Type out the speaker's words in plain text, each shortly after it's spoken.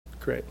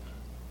Great.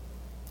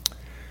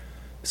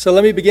 So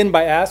let me begin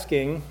by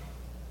asking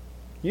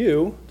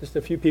you, just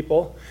a few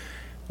people,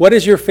 what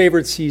is your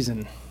favorite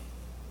season?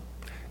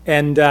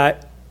 And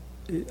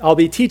I'll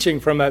be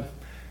teaching from a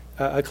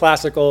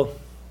classical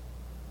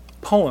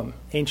poem,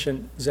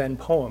 ancient Zen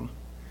poem.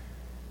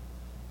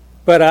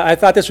 But I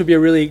thought this would be a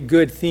really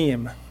good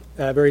theme,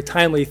 a very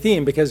timely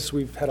theme, because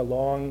we've had a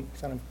long,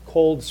 kind of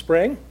cold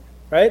spring,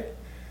 right?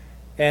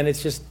 And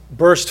it's just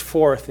burst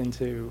forth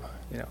into,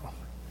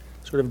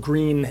 sort of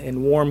green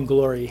and warm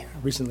glory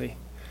recently.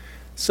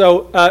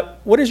 So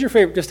what is your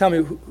favorite, just tell me,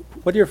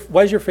 what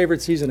is your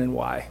favorite season and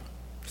why?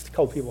 Just a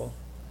couple people.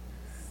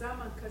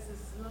 Summer, because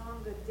it's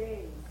longer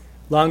days.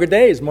 Longer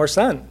days, more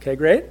sun. Okay,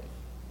 great.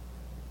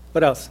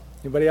 What else?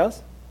 Anybody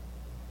else?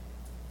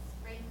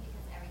 Spring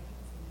because everything's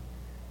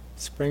new.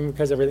 Spring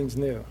because everything's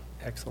new.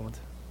 Excellent.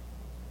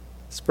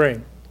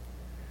 Spring.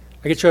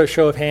 I could show a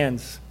show of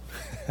hands.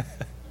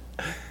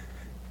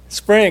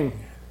 Spring.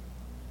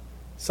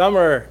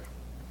 Summer.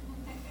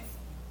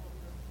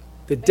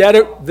 The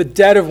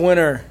dead of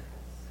winter.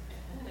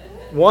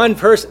 One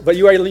person, but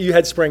you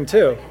had spring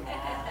too.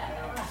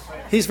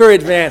 He's very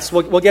advanced.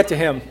 We'll get to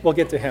him.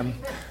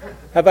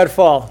 How about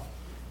fall?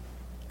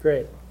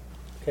 Great.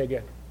 Okay,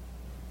 good.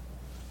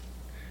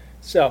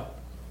 So,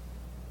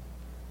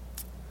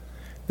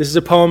 this is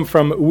a poem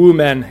from Wu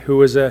Men, who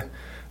was a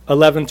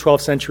 11th,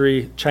 12th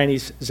century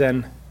Chinese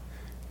Zen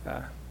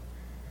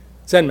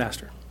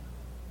master.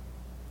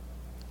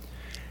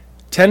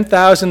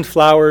 10,000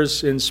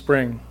 flowers in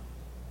spring,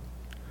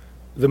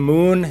 the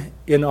moon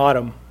in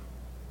autumn,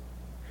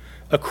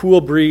 a cool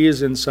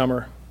breeze in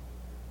summer,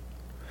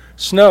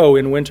 snow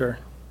in winter.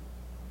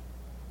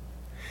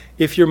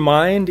 If your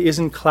mind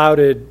isn't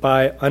clouded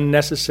by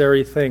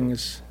unnecessary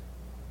things,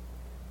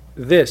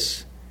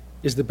 this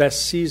is the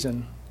best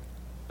season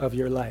of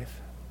your life.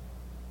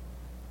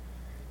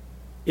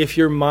 If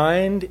your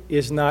mind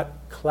is not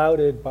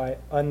clouded by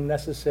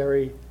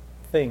unnecessary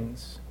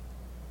things,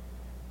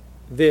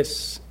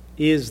 this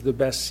is the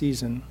best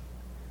season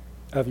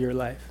of your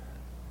life.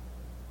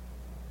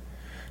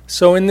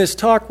 So in this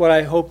talk, what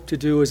I hope to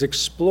do is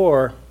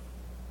explore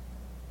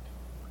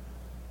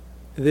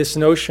this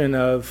notion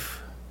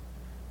of,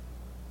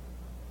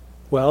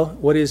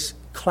 what is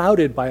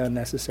clouded by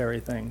unnecessary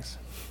things?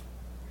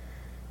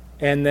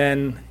 And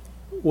then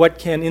what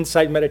can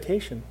insight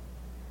meditation,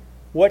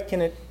 what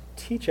can it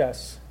teach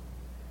us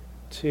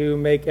to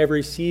make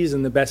every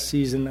season the best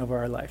season of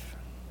our life?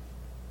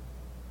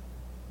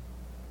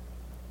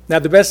 Now,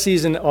 the best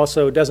season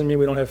also doesn't mean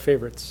we don't have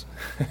favorites.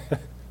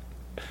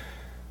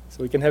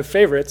 So we can have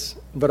favorites,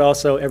 but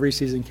also every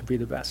season can be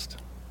the best.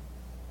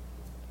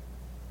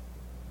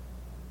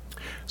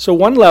 So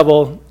one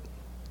level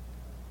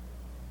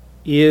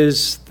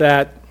is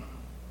that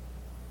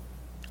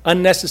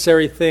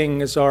unnecessary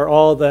things are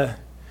all the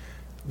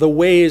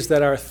ways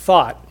that our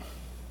thought,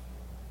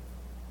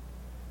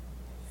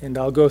 and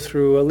I'll go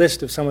through a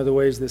list of some of the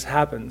ways this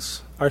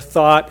happens, our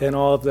thought and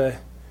all of the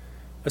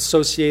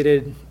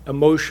associated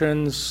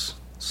emotions,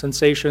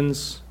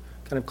 sensations,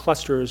 kind of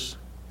clusters,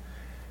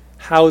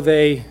 how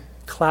they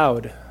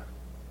cloud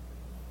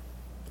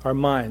our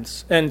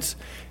minds. And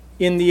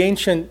in the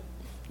ancient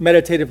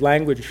meditative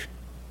language,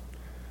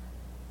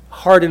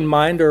 heart and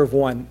mind are of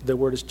one. The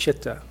word is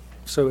chitta.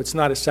 So it's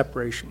not a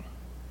separation.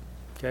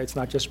 Okay, it's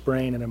not just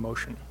brain and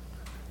emotion.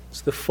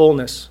 It's the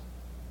fullness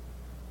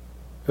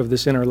of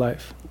this inner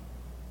life.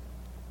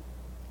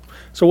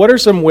 So what are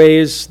some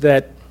ways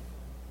that,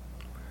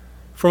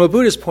 from a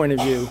Buddhist point of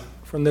view,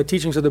 from the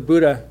teachings of the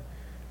Buddha,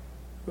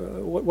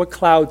 what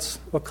clouds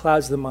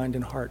the mind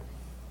and heart?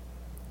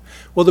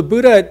 Well, the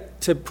Buddha,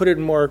 to put it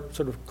in more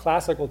sort of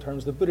classical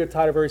terms, the Buddha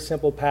taught a very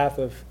simple path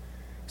of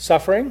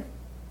suffering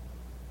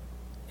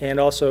and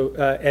also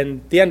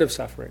and the end of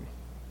suffering,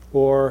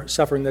 or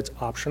suffering that's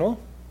optional,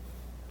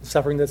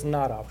 suffering that's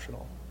not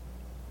optional.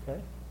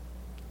 Okay?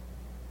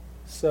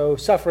 So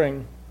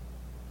suffering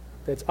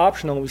that's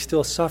optional and we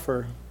still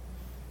suffer,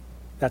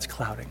 that's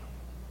clouding.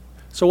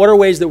 So what are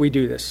ways that we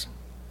do this?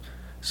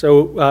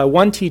 So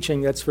one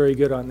teaching that's very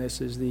good on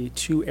this is the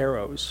 2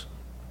 arrows.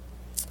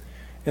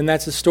 And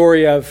that's a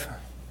story that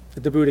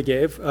the Buddha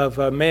gave of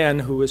a man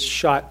who was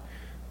shot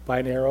by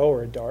an arrow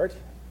or a dart.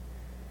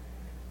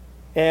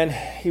 And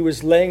he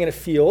was laying in a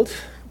field,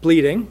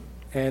 bleeding,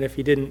 and if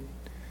he didn't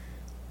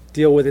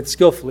deal with it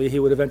skillfully, he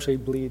would eventually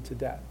bleed to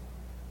death.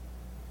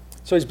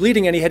 So he's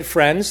bleeding, and he had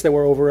friends that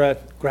were over a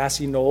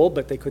grassy knoll,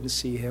 but they couldn't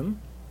see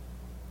him.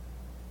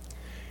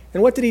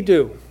 And what did he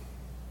do?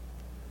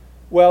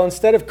 Well,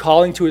 instead of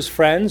calling to his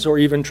friends or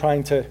even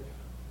trying to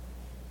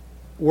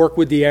work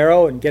with the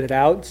arrow and get it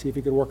out, see if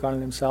he could work on it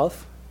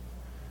himself,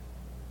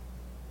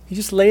 he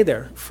just lay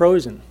there,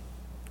 frozen,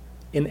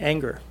 in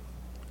anger.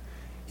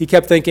 He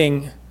kept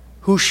thinking,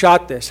 who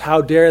shot this?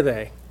 How dare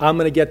they? I'm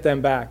going to get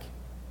them back.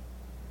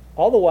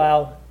 All the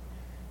while,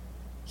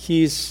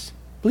 he's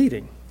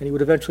bleeding, and he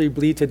would eventually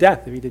bleed to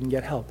death if he didn't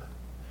get help.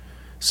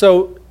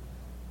 So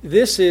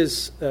this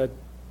is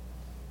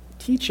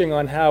teaching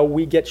on how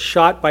we get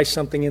shot by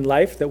something in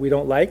life that we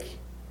don't like.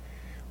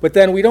 But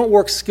then we don't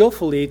work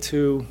skillfully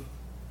to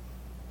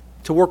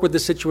work with the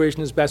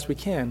situation as best we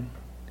can.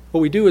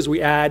 What we do is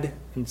we add,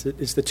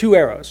 it's the two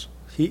arrows.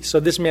 So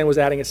this man was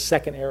adding a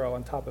second arrow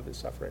on top of his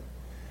suffering,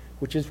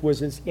 which was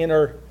his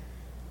inner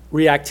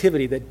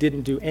reactivity that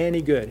didn't do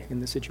any good in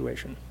the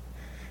situation.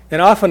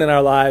 And often in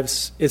our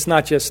lives, it's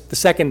not just the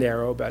second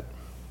arrow, but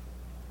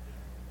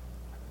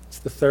it's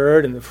the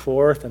third and the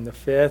fourth and the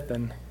fifth.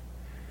 And,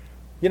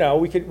 you know,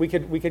 we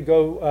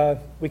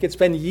could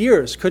spend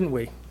years, couldn't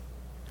we?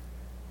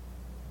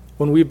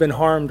 When we've been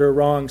harmed or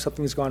wronged,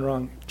 something's gone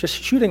wrong,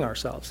 just shooting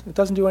ourselves. It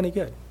doesn't do any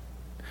good.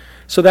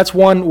 So that's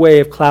one way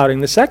of clouding.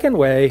 The second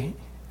way,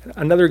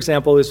 another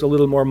example, is a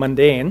little more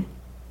mundane.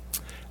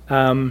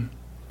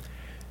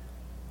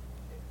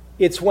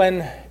 It's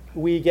when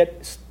we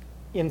get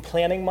in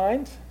planning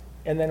mind,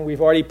 and then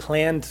we've already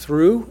planned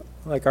through,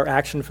 like our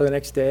action for the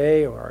next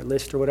day or our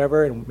list or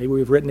whatever, and maybe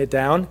we've written it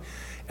down,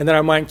 and then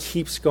our mind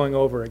keeps going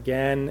over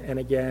again and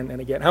again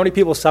and again. How many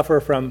people suffer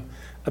from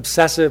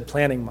obsessive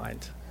planning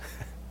mind?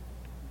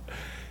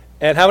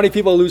 And how many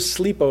people lose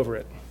sleep over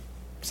it?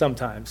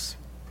 Sometimes.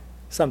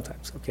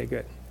 Sometimes. Okay,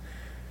 good.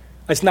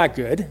 It's not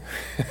good.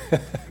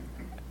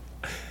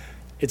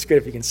 It's good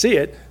if you can see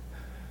it.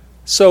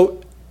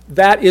 So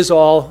that is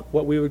all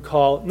what we would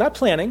call, not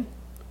planning,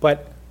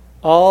 but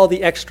all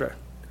the extra.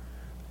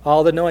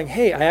 All the knowing,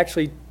 hey, I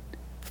actually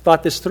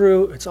thought this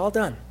through. It's all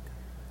done.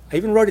 I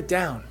even wrote it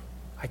down.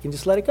 I can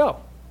just let it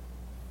go.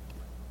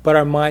 But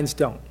our minds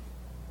don't.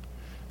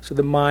 So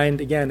the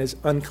mind, again, is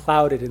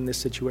unclouded in this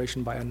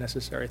situation by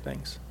unnecessary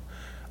things.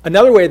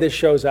 Another way this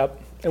shows up,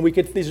 and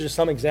these are just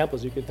some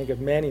examples, you could think of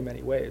many,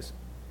 many ways,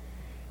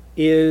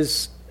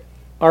 is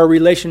our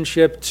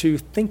relationship to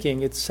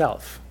thinking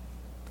itself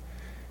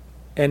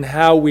and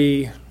how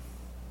we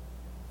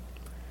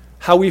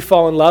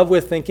fall in love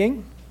with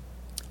thinking,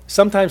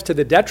 sometimes to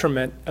the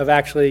detriment of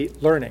actually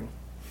learning.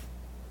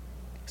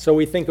 So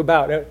we think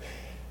about it.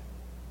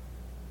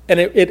 And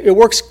it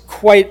works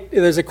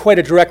there's quite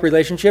a direct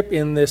relationship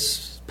in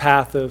this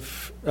path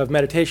of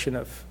meditation,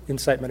 of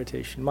insight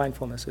meditation,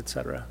 mindfulness,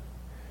 etc.,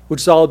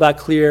 which is all about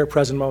clear,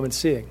 present moment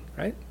seeing,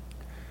 right?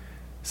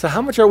 So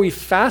how much are we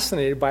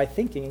fascinated by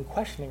thinking and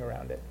questioning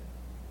around it?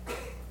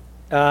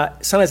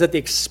 Sometimes at the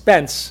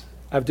expense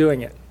of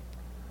doing it.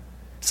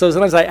 So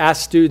sometimes I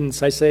ask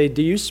students, I say,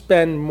 do you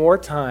spend more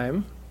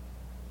time,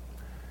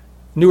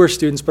 newer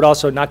students, but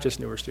also not just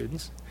newer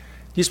students,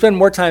 do you spend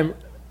more time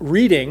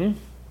reading,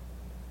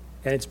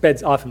 and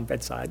it's often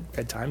bedtime,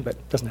 but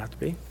it doesn't have to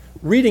be,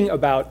 reading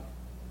about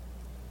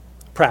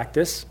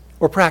practice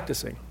or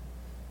practicing?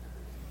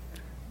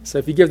 So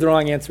if you give the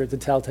wrong answer, it's a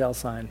telltale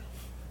sign.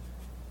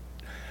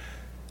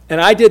 And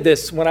I did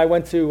this when I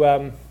went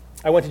to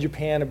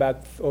Japan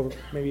about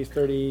maybe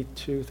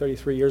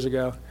 33 years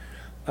ago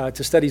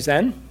to study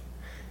Zen.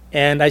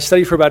 And I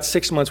studied for about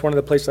 6 months. One of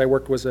the places I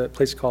worked was a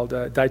place called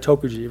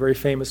Daitokuji, a very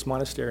famous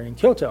monastery in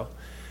Kyoto.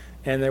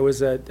 And there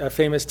was a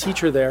famous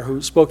teacher there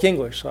who spoke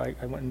English, so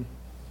I went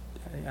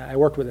and I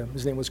worked with him.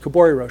 His name was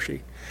Kobori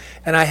Roshi.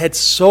 And I had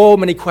so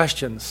many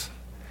questions.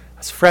 I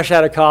was fresh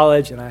out of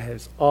college, and I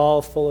was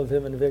all full of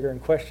vim and vigor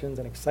and questions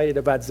and excited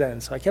about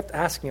Zen. So I kept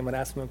asking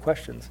him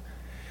questions.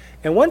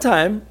 And one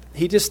time,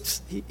 he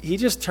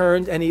just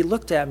turned and he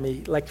looked at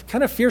me like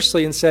kind of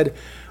fiercely and said,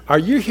 "Are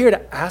you here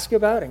to ask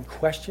about and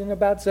question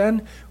about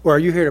Zen, or are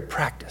you here to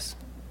practice?"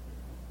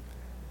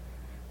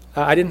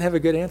 I didn't have a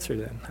good answer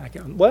then.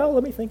 Well,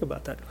 let me think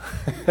about that.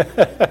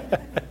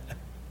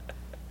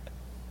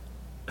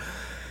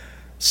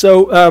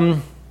 So,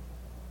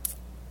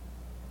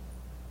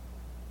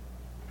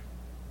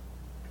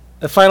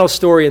 a final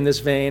story in this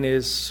vein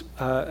is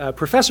a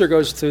professor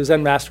goes to a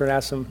Zen master and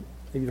asks him,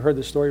 maybe you've heard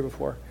this story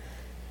before,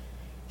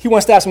 he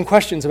wants to ask him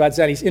questions about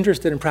Zen. He's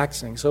interested in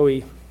practicing. So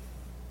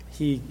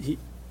the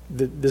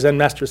Zen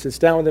master sits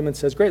down with him and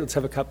says, "Great, let's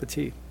have a cup of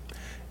tea."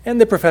 And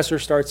the professor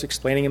starts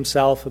explaining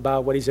himself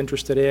about what he's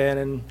interested in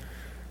and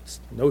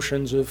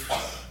notions of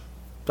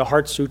the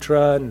Heart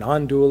Sutra and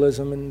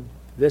non-dualism and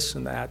this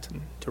and that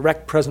and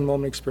direct present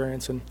moment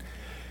experience. And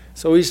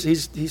so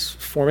he's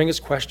forming his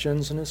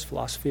questions and his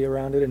philosophy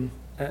around it.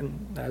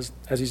 And as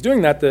he's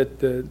doing that,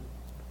 the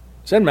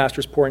Zen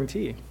master is pouring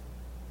tea.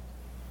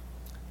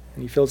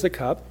 And he fills the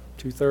cup,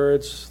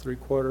 2/3,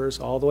 3/4,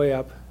 all the way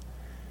up.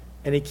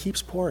 And he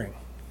keeps pouring.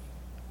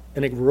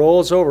 And it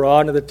rolls over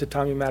onto the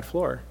tatami mat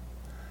floor.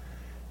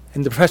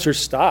 And the professor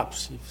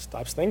stops. He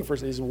stops thinking for a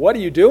second. He says, "What are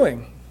you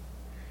doing?"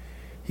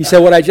 He said,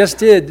 "What I just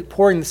did,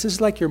 pouring, this is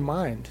like your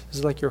mind. This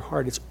is like your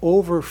heart. It's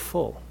over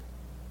full.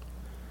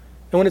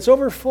 And when it's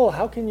over full,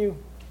 how can there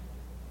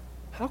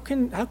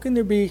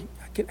be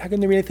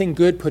anything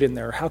good put in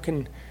there? How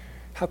can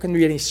there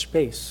be any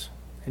space,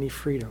 any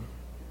freedom?"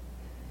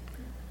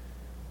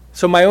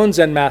 So my own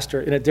Zen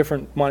master in a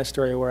different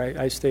monastery where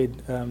I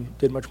stayed,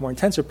 did much more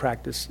intensive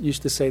practice,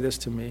 used to say this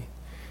to me.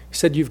 He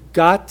said, "You've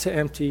got to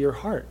empty your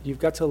heart. You've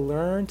got to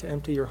learn to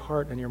empty your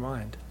heart and your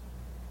mind.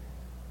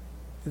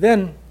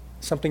 Then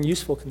something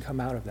useful can come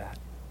out of that."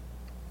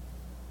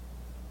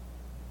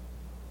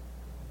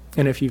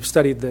 And if you've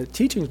studied the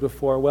teachings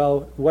before,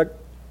 well, what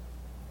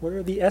What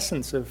are the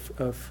essence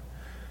of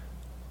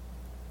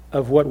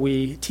what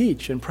we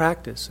teach and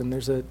practice? And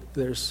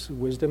there's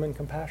wisdom and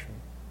compassion,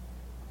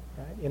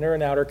 right? Inner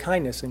and outer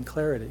kindness and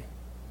clarity.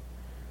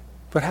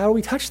 But how do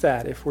we touch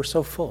that if we're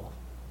so full?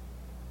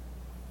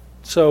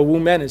 So Wu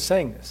Men is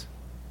saying this,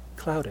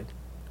 clouded.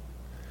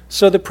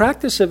 So the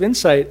practice of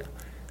insight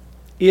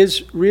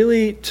is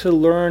really to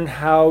learn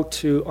how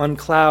to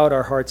uncloud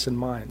our hearts and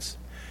minds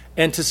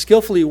and to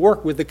skillfully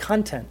work with the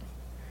content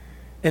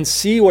and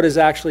see what is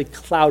actually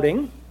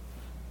clouding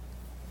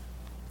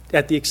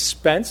at the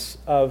expense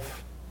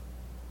of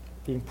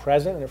being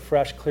present in a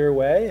fresh, clear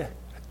way,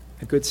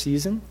 a good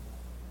season,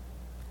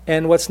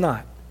 and what's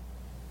not.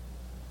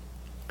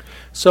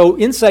 So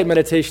insight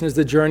meditation is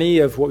the journey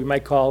of what we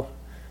might call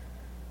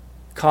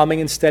calming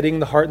and steadying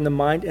the heart and the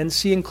mind and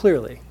seeing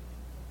clearly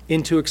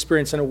into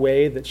experience in a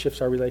way that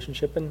shifts our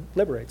relationship and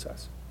liberates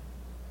us.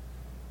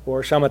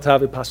 Or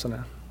shamatha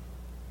vipassana.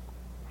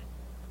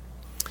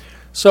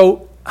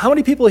 So how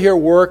many people here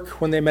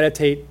work when they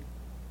meditate,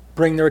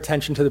 bring their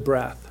attention to the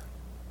breath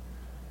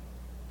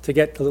to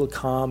get a little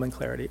calm and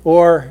clarity,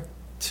 or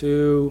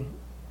to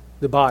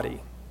the body,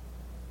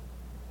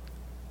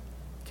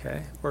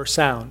 okay, or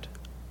sound,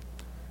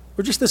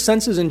 or just the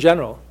senses in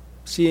general,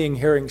 seeing,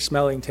 hearing,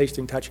 smelling,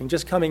 tasting, touching,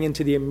 just coming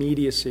into the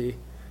immediacy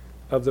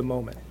of the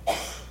moment.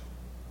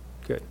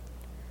 Good.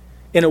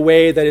 In a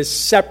way that is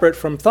separate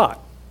from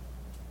thought.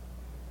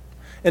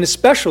 And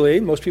especially,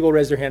 most people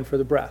raise their hand for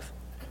the breath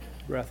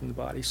in the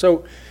body.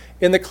 So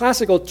in the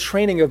classical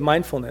training of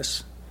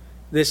mindfulness,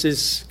 this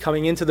is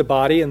coming into the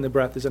body, and the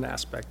breath is an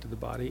aspect of the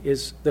body,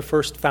 is the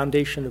first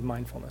foundation of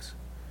mindfulness.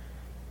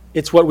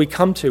 It's what we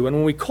come to, and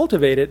when we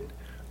cultivate it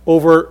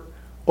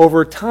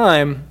over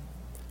time,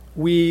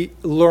 we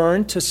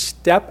learn to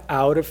step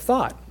out of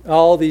thought.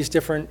 All these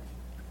different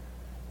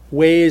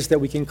ways that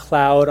we can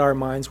cloud our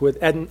minds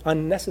with an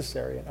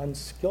unnecessary and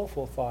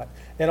unskillful thought,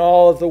 and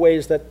all of the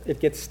ways that it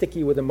gets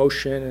sticky with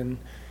emotion. And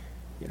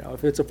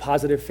if it's a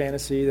positive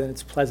fantasy, then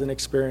it's pleasant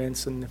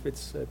experience, and if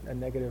it's a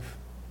negative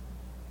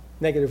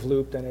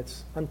loop, then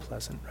it's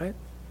unpleasant, right?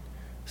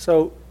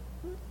 So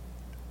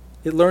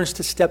it learns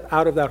to step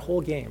out of that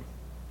whole game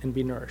and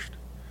be nourished.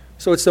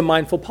 So it's the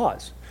mindful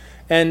pause.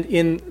 And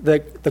in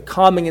the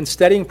calming and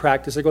steadying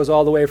practice, it goes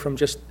all the way from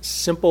just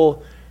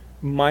simple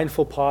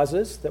mindful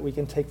pauses that we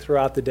can take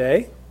throughout the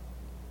day.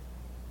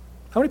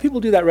 How many people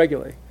do that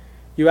regularly?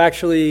 You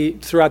actually,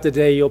 throughout the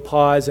day, you'll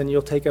pause and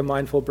you'll take a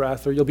mindful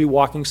breath, or you'll be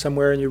walking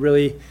somewhere and you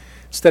really,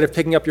 instead of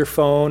picking up your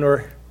phone,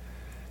 or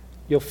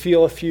you'll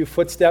feel a few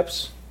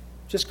footsteps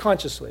just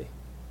consciously.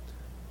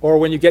 Or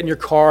when you get in your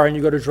car and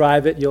you go to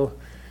drive it, you'll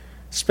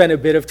spend a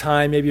bit of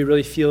time maybe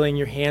really feeling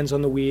your hands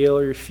on the wheel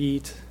or your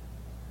feet.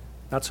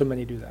 Not so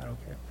many do that,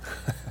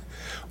 okay.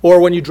 Or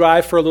when you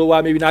drive for a little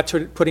while, maybe not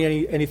putting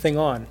anything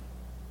on.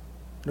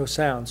 No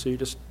sound, so you're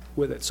just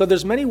with it. So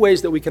there's many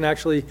ways that we can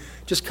actually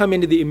just come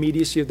into the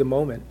immediacy of the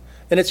moment.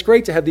 And it's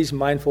great to have these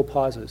mindful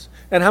pauses.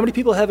 And how many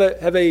people have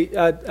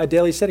a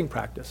daily sitting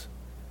practice?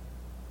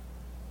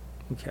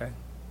 Okay,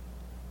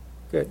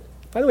 good.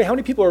 By the way, how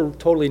many people are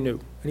totally new?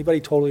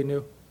 Anybody totally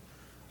new?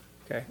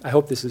 Okay, I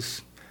hope this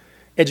is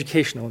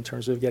educational in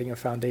terms of getting a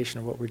foundation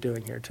of what we're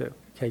doing here too.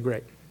 Okay,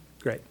 great.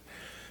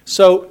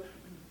 So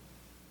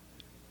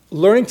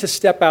learning to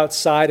step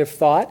outside of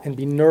thought and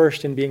be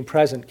nourished in being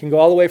present can go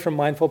all the way from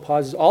mindful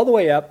pauses all the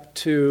way up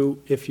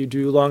to, if you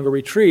do longer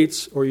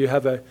retreats or you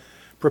have a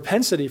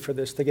propensity for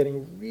this, to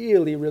getting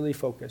really, really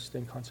focused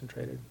and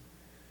concentrated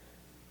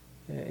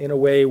in a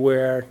way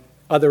where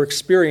other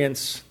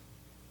experience,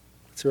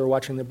 so we're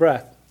watching the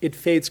breath, it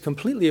fades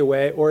completely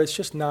away, or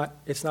it's not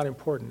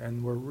important,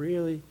 and we're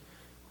really,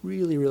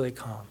 really, really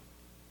calm.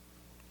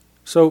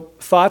 So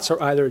thoughts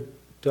are either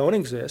don't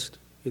exist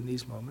in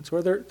these moments,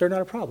 or they're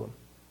not a problem,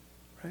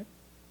 right?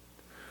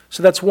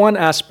 So that's one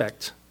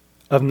aspect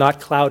of not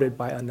clouded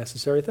by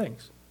unnecessary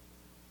things.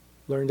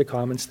 Learning to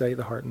calm and steady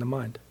the heart and the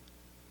mind.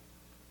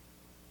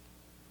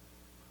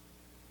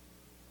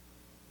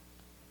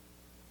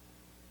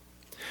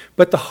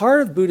 But the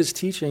heart of Buddha's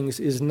teachings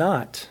is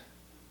not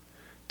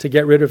to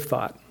get rid of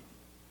thought.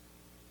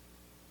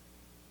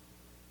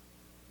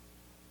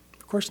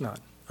 Of course not.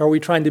 Are we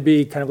trying to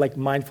be kind of like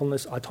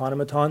mindfulness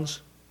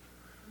automatons?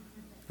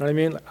 You know what I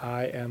mean?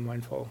 I am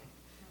mindful.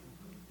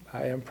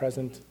 I am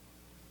present.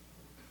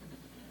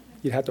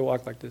 You'd have to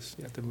walk like this.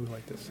 You have to move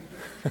like this.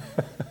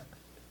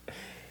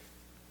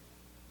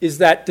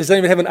 Does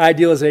anyone have an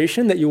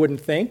idealization that you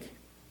wouldn't think?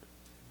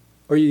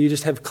 Or you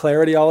just have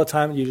clarity all the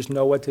time and you just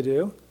know what to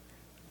do?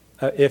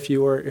 If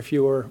you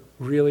were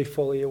really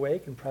fully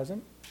awake and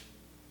present?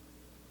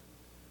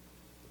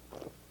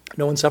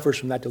 No one suffers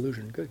from that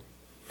delusion. Good.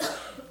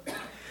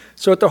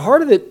 So at the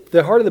heart of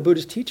the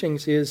Buddhist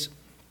teachings is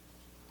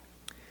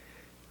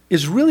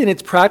really in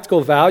its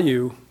practical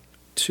value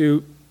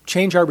to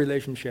change our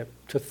relationship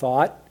to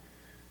thought,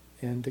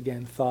 and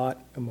again, thought,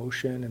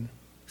 emotion, and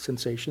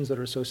sensations that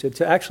are associated,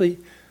 to actually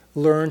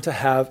learn to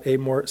have a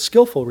more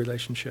skillful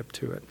relationship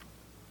to it.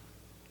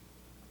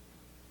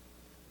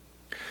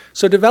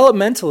 So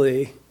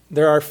developmentally,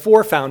 there are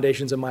 4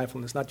 foundations of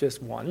mindfulness, not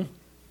just one.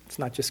 It's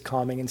not just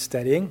calming and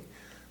steadying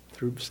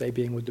through, say,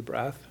 being with the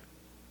breath.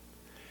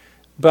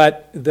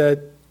 But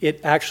it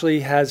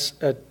actually has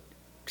a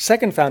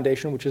second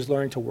foundation, which is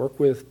learning to work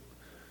with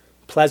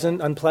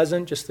pleasant,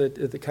 unpleasant, just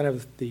the kind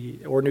of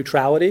or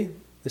neutrality,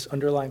 this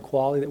underlying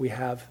quality that we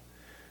have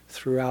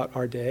throughout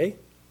our day,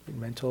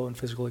 mental and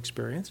physical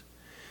experience.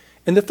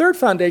 And the third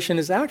foundation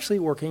is actually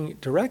working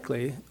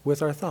directly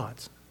with our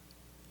thoughts,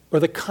 or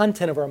the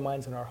content of our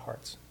minds and our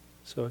hearts.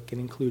 So it can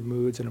include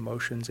moods and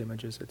emotions,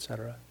 images,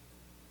 etc.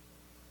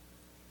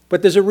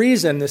 But there's a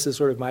reason, this is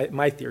sort of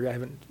my theory, I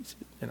haven't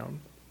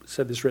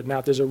said this written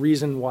out, there's a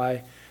reason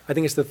why I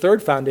think it's the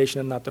third foundation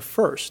and not the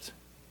first.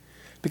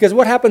 Because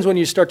what happens when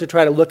you start to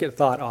try to look at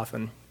thought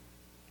often?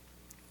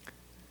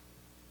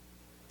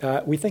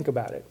 We think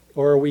about it,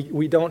 or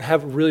we don't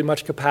have really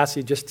much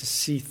capacity just to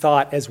see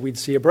thought as we'd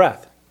see a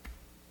breath.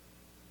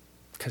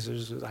 Because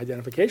there's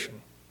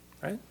identification,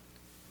 right?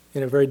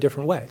 In a very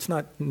different way. It's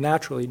not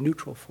naturally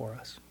neutral for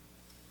us.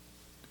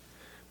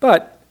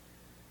 But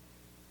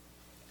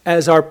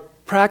as our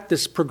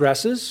practice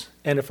progresses,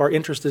 and if our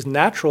interest is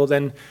natural,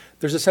 then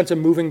there's a sense of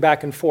moving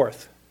back and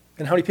forth.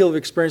 And how many people have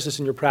experienced this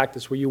in your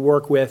practice, where you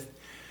work with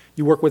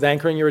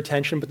anchoring your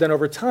attention, but then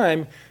over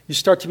time, you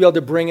start to be able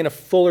to bring in a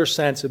fuller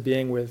sense of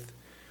being with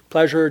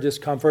pleasure,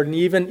 discomfort, and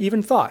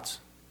even thoughts.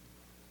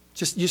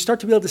 Just you start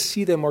to be able to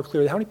see them more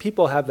clearly. How many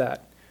people have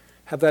that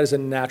as a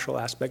natural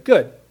aspect?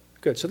 Good.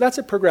 So that's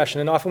a progression,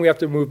 and often we have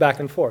to move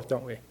back and forth,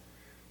 don't we?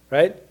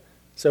 Right?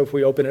 So if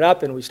we open it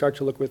up and we start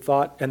to look with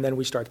thought, and then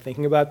we start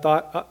thinking about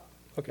thought,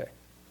 okay,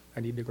 I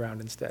need to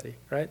ground and steady,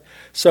 right?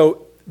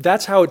 So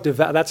that's how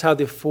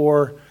the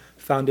four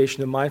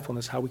foundations of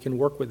mindfulness, how we can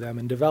work with them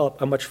and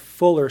develop a much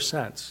fuller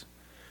sense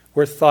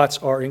where thoughts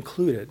are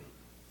included.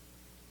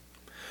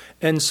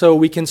 And so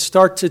we can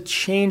start to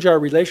change our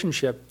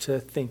relationship to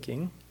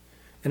thinking.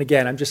 And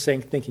again, I'm just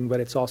saying thinking, but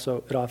it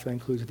often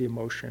includes the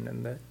emotion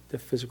and the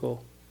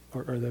physical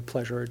or the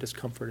pleasure or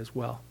discomfort as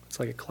well. It's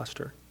like a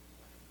cluster.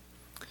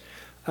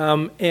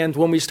 And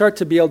when we start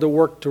to be able to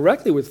work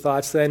directly with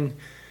thoughts, then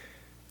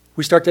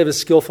we start to have a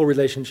skillful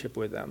relationship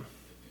with them.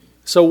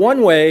 So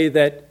one way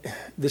that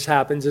this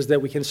happens is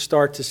that we can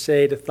start to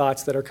say to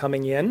thoughts that are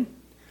coming in,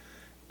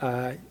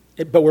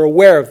 but we're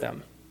aware of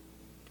them.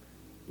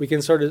 We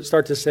can sort of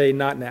start to say,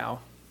 not now.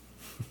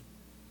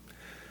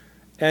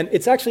 And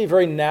it's actually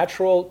very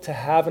natural to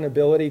have an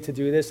ability to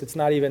do this. It's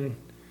not even,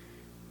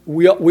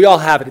 we all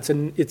have it.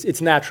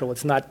 It's natural.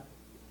 It's not,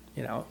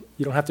 you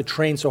don't have to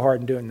train so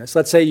hard in doing this.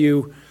 Let's say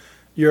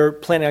you're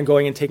planning on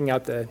going and taking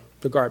out the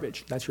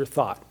garbage. That's your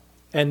thought.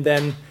 And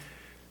then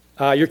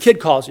your kid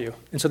calls you,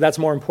 and so that's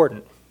more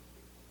important.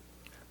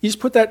 You just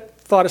put that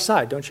thought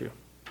aside, don't you?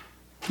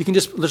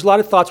 There's a lot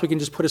of thoughts we can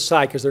just put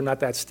aside because they're not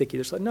that sticky.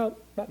 They're just like, no,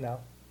 not now.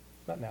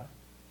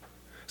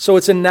 So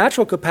it's a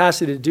natural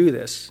capacity to do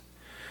this.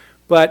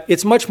 But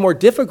it's much more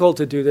difficult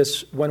to do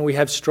this when we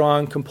have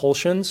strong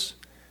compulsions,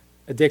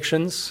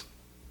 addictions,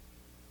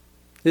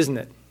 isn't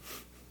it?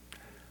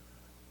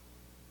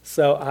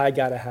 So I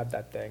got to have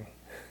that thing.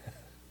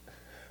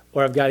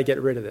 Or I've got to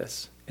get rid of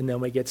this. And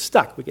then we get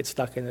stuck. We get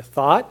stuck in the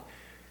thought,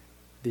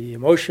 the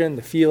emotion,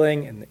 the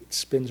feeling, and it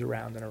spins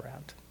around and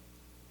around.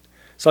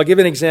 So I'll give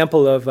an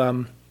example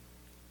of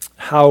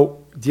how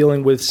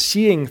dealing with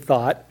seeing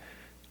thought,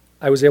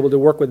 I was able to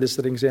work with this,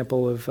 an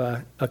example of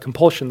a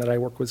compulsion that I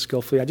work with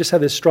skillfully. I just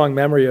have this strong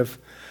memory of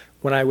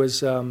when I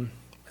was, I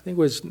think it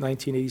was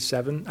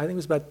 1987, I think it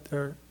was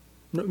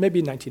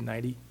maybe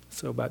 1990,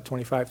 so about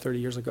 25, 30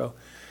 years ago.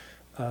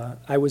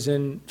 I was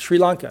in Sri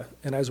Lanka,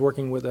 and I was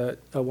working with a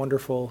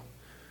wonderful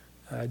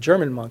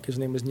German monk. His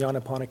name was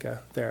Nyanaponika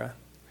Thera.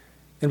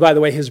 And by the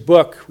way, his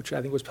book, which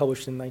I think was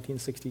published in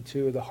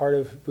 1962, The Heart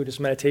of Buddhist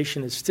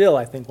Meditation, is still,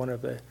 I think, one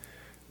of the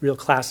real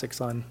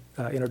classics on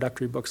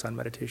introductory books on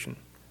meditation.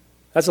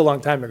 That's a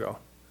long time ago,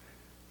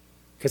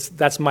 because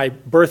that's my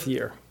birth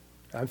year.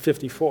 I'm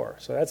 54,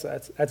 so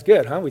that's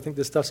good, huh? We think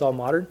this stuff's all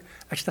modern.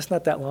 Actually, that's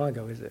not that long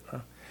ago, is it? Huh?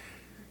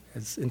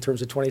 It's, in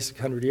terms of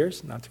 2,600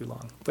 years, not too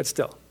long, but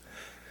still.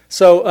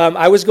 So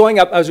I was going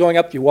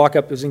up. You walk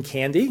up. It was in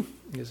Kandy.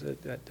 It was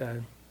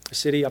a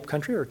city up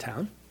country or a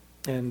town,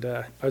 and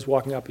I was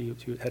walking up. You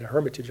had a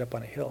hermitage up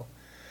on a hill,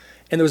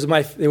 and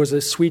there was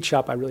a sweet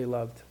shop I really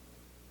loved,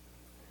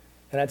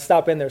 and I'd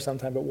stop in there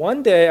sometime. But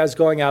one day I was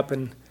going up,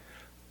 and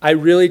I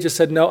really just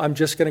said, no, I'm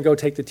just going to go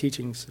take the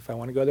teachings. If I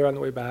want to go there on the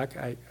way back,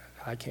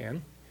 I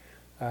can,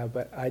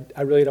 but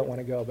I really don't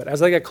want to go. But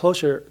as I got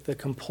closer, the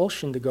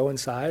compulsion to go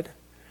inside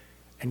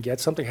and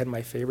get something, I had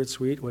my favorite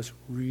sweet, was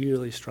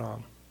really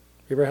strong.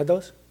 You ever had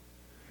those?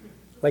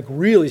 Like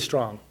really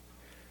strong.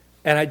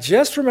 And I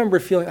just remember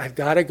feeling, I've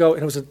got to go,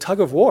 and it was a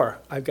tug of war.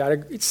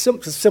 It's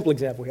a simple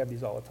example, we have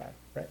these all the time,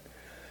 right?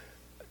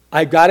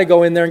 I've got to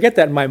go in there and get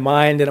that in my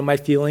mind and in my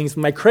feelings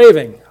and my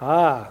craving.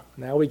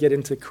 Now we get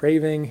into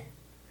craving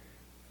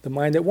the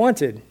mind that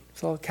wanted.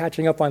 It's all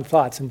catching up on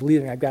thoughts and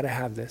believing I've got to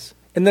have this.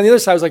 And then the other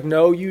side was like,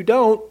 no, you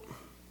don't.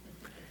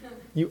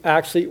 You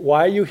actually,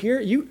 why are you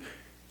here?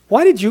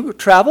 Why did you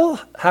travel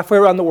halfway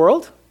around the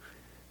world?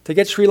 To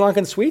get Sri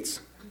Lankan sweets?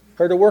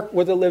 Or to work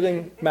with a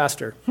living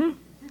master?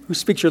 Who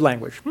speaks your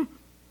language?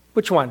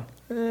 Which one?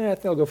 I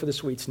think I'll go for the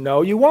sweets.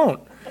 No, you won't.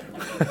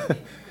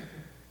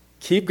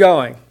 Keep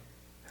going.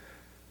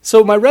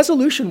 So my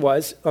resolution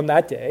was, on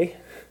that day,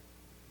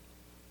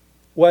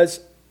 was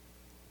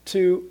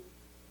to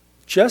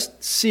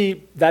just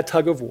see that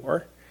tug of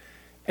war,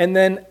 and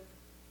then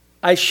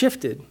I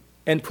shifted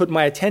and put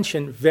my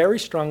attention very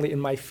strongly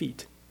in my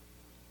feet.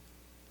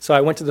 So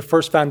I went to the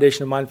first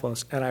foundation of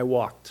mindfulness, and I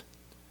walked.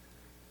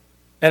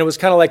 And it was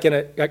kind of like in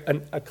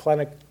a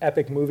climatic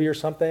epic movie or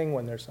something,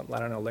 when there's some, I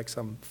don't know, like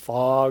some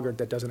fog or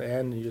that doesn't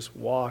end, and you just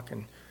walk,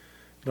 and you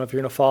don't know if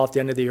you're going to fall at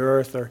the end of the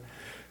earth, or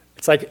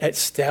it's like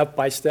step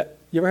by step.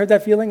 You ever heard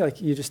that feeling?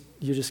 Like you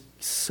just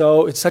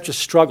so, it's such a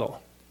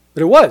struggle.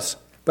 But it was.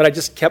 But I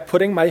just kept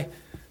putting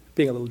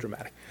being a little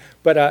dramatic,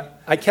 but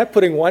I kept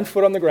putting one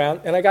foot on the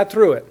ground, and I got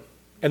through it.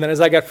 And then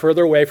as I got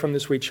further away from the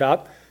sweet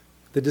shop,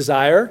 the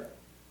desire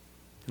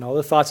and all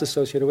the thoughts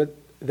associated with it,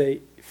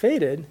 they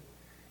faded.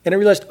 And I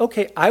realized,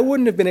 okay, I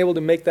wouldn't have been able to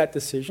make that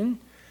decision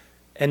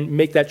and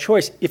make that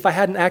choice if I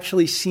hadn't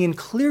actually seen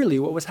clearly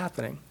what was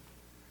happening.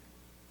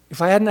 If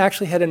I hadn't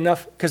actually had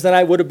enough, because then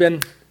I would have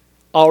been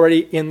already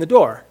in the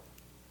door.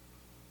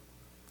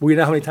 We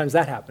know how many times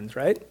that happens,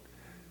 right?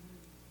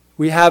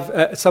 We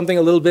have something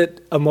a little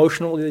bit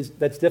emotional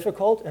that's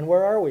difficult, and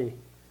where are we?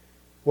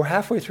 We're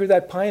halfway through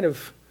that pint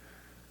of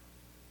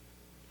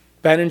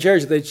Ben &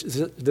 Jerry's.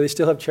 Do they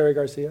still have Cherry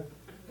Garcia?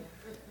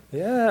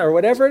 Yeah, or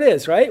whatever it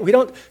is, right?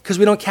 Because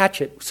we don't catch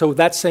it. So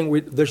that's saying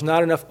there's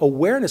not enough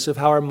awareness of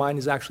how our mind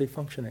is actually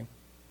functioning.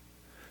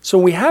 So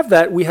when we have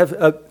that, we have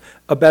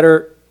a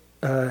better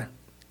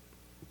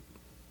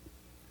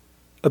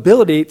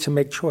ability to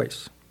make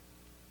choice.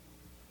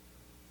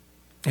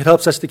 It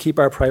helps us to keep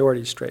our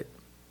priorities straight.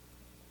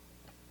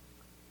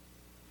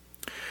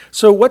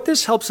 So what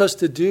this helps us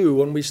to do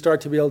when we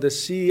start to be able to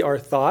see our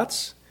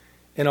thoughts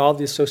and all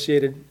the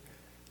associated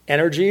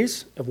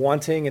energies of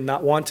wanting and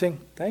not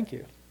wanting. Thank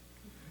you.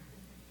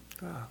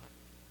 Oh,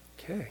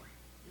 okay.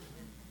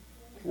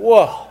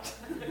 Whoa.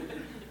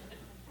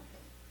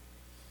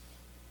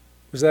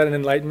 Was that an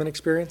enlightenment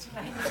experience?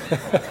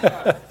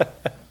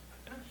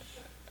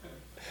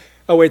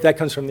 Oh, wait, that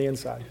comes from the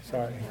inside.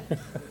 Sorry.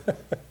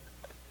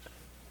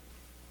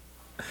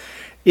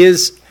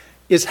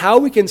 is how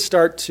we can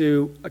start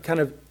to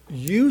kind of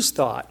use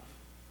thought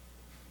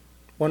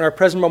when our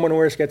present moment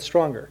awareness gets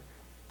stronger,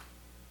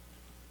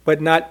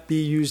 but not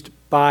be used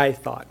by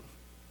thought.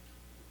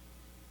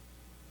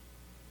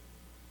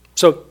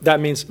 So that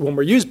means when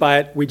we're used by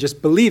it, we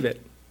just believe it.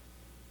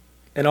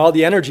 And all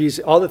the energies,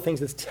 all the things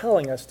it's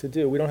telling us to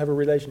do, we don't have a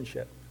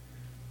relationship.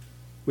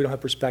 We don't have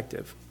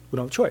perspective. We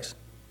don't have choice.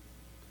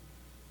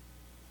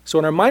 So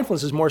when our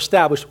mindfulness is more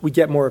established, we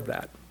get more of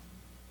that.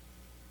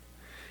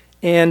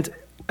 And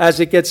as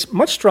it gets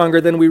much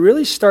stronger, then we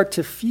really start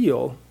to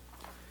feel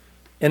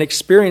and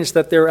experience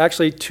that there are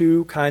actually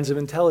two kinds of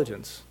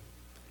intelligence.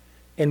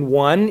 And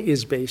one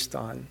is based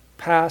on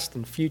past,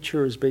 and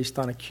future is based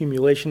on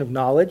accumulation of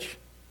knowledge.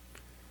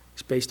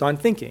 It's based on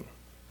thinking.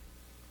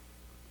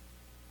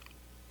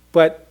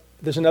 But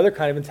there's another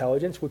kind of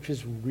intelligence which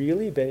is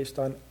really based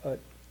on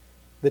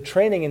the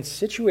training in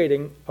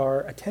situating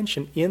our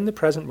attention in the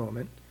present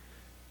moment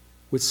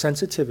with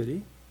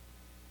sensitivity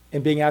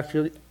and being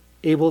actually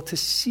able to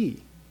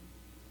see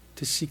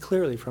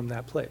clearly from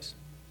that place.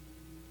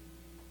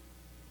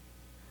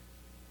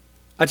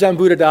 Ajahn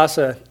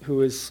Buddhadasa,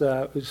 who is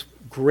a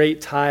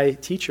great Thai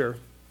teacher,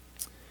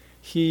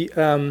 he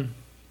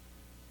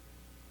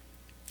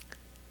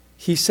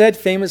said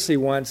famously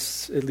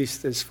once, at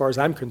least as far as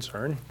I'm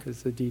concerned, because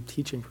it's a deep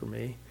teaching for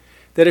me,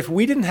 that if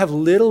we didn't have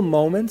little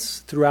moments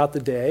throughout the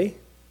day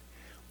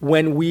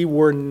when we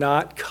were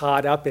not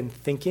caught up in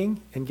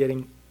thinking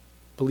and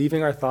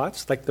believing our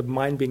thoughts, like the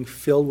mind being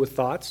filled with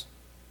thoughts,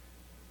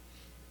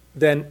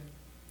 then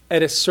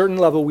at a certain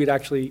level we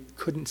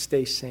couldn't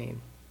stay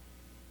sane.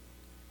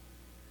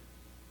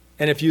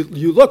 And if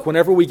you look,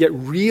 whenever we get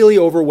really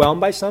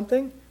overwhelmed by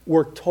something,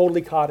 we're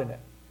totally caught in it.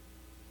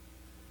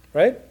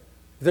 Right?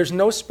 There's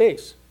no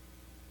space.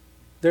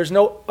 There's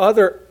no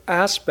other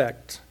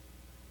aspect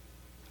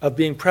of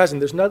being present.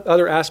 There's no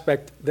other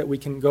aspect that we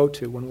can go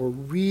to when we're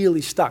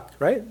really stuck,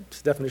 right?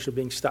 It's the definition of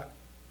being stuck.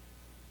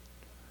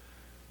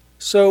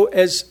 So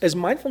as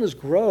mindfulness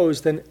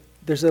grows, then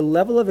there's a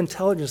level of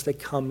intelligence that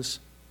comes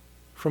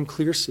from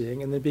clear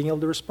seeing and then being able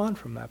to respond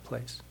from that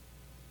place.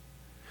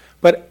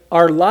 But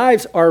our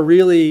lives are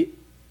really,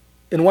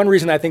 and one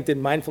reason I think that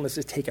mindfulness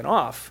is taken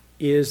off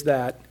is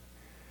that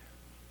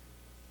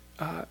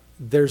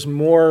there's a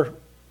more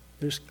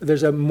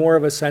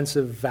of a sense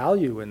of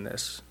value in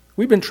this.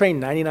 We've been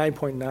trained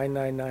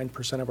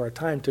 99.999% of our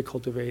time to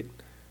cultivate,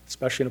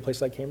 especially in a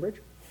place like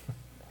Cambridge,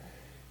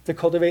 to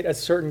cultivate a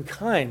certain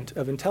kind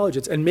of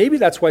intelligence. And maybe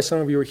that's why some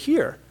of you are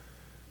here,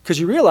 because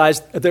you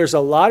realize that there's a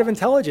lot of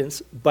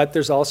intelligence, but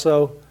there's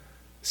also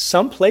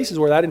some places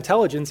where that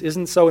intelligence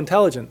isn't so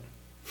intelligent.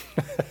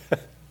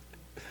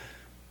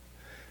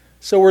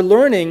 So we're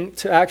learning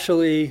to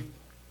actually,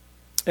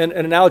 and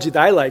an analogy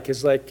that I like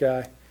is like,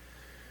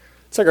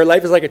 it's like our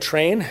life is like a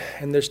train,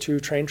 and there's two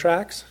train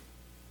tracks.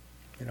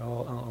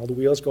 all the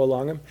wheels go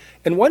along them.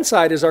 And one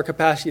side is our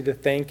capacity to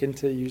think and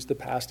to use the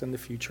past and the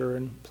future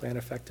and plan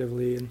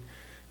effectively and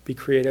be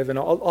creative and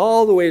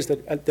all the ways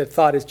that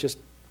thought is just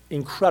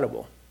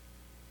incredible.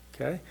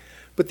 Okay?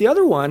 But the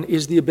other one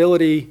is the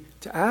ability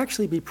to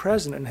actually be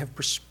present and have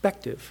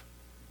perspective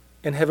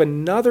and have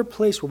another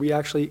place where we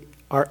actually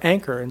are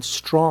anchor and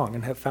strong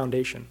and have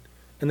foundation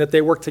and that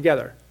they work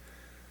together.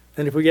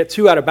 And if we get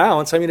too out of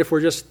balance, if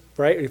we're just,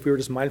 right, if we were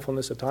just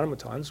mindfulness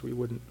automatons, we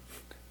wouldn't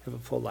have a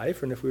full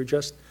life. And if we were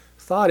just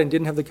thought and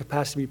didn't have the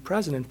capacity to be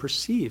present and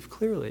perceive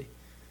clearly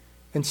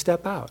and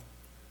step out,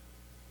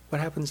 what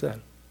happens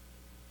then?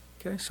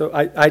 Okay, so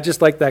I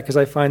just like that because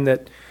I find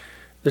that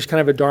there's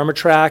kind of a Dharma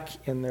track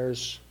and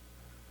there's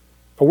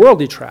a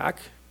worldly track,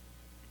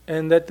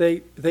 and that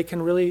they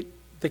can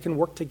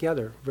work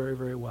together very,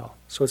 very well.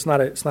 So it's not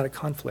a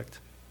conflict.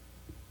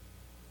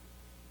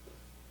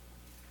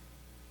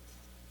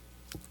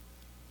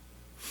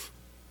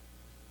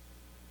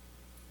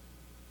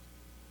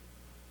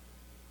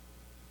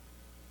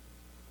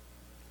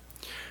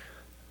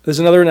 There's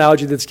another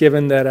analogy that's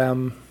given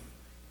that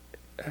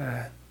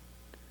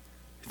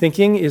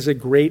thinking is a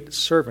great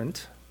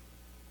servant,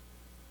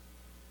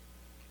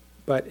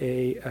 but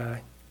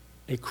a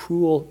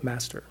cruel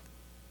master.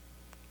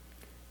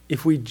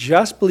 If we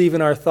just believe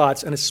in our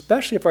thoughts, and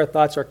especially if our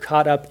thoughts are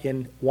caught up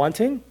in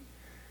wanting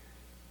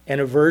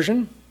and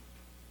aversion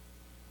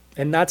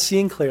and not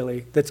seeing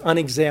clearly, that's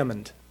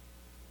unexamined,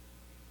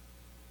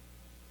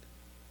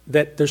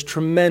 that there's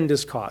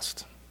tremendous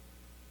cost.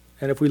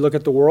 And if we look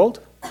at the world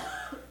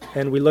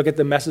and we look at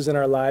the messes in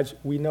our lives,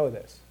 we know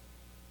this.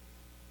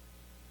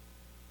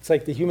 It's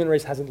like the human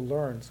race hasn't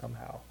learned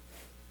somehow.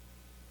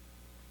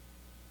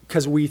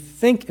 Because we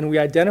think and we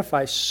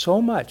identify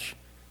so much,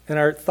 and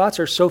our thoughts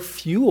are so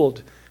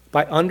fueled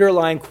by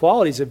underlying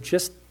qualities of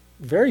just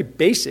very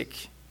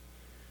basic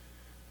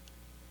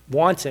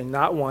wanting,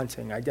 not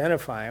wanting,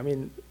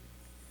 identifying.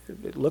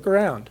 Look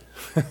around.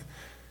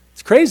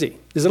 It's crazy.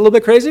 Is it a little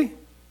bit crazy?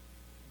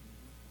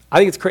 I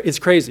think it's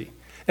crazy.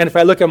 And if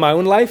I look at my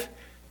own life,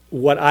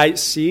 what I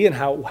see and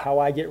how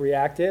I get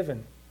reactive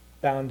and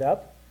bound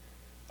up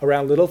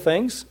around little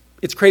things,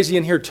 it's crazy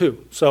in here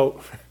too.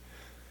 So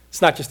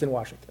it's not just in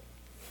Washington.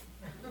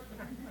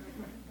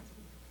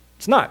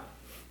 It's not.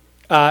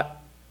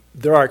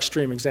 There are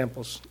extreme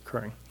examples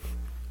occurring,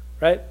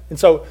 right? And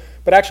so,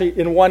 but actually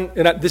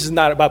this is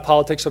not about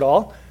politics at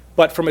all,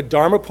 but from a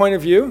Dharma point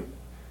of view,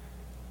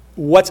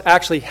 what's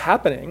actually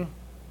happening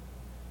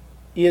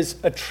is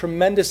a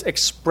tremendous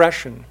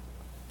expression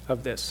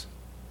of this.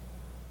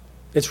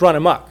 It's run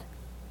amok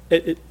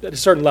at a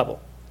certain level.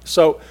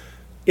 So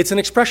it's an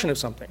expression of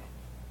something.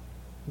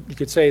 You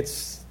could say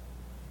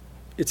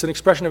it's an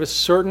expression of a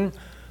certain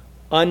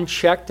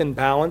unchecked and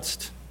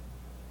balanced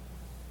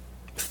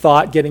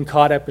thought getting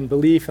caught up in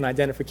belief and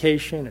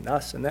identification and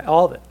us and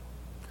all of it.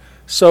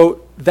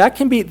 So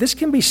this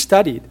can be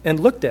studied and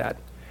looked at.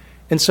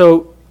 And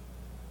so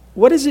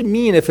what does it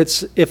mean if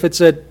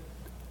it's a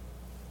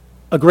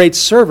great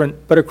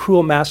servant but a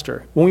cruel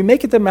master? When we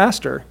make it the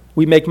master,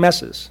 we make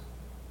messes.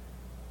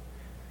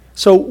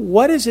 So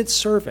what is it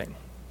serving?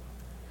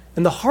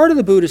 And the heart of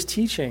the Buddha's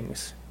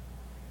teachings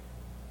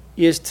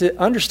is to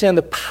understand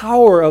the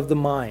power of the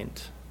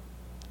mind.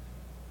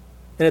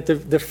 And at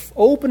the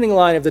opening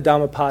line of the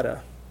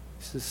Dhammapada,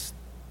 this is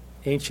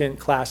ancient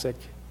classic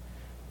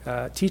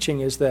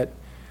teaching, is that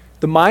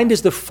the mind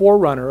is the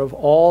forerunner of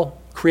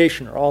all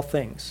creation or all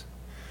things.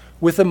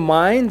 With a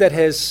mind that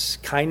has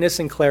kindness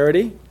and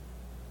clarity,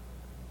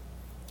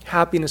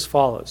 happiness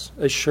follows,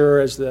 as sure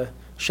as the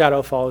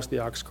shadow follows the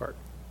ox cart.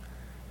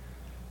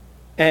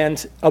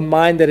 And a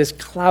mind that is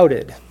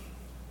clouded,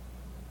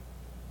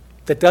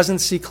 that doesn't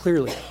see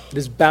clearly, that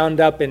is bound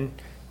up in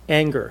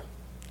anger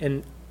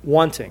and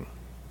wanting,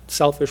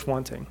 selfish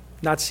wanting,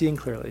 not seeing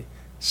clearly,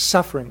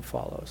 suffering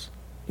follows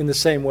in the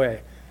same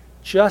way,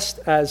 just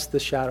as the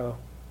shadow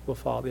will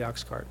follow the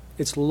ox cart.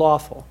 It's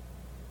lawful.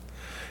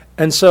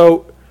 And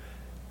so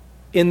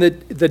in the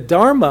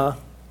Dharma,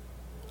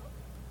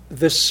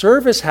 the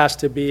service has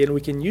to be, and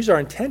we can use our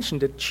intention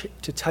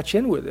to touch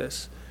in with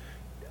this,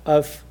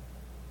 of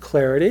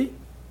clarity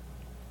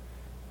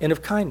and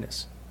of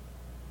kindness.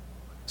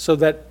 So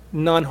that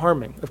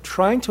non-harming, of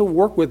trying to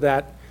work with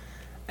that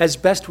as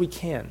best we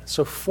can.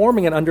 So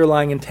forming an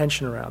underlying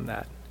intention around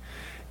that.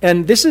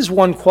 And this is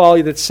one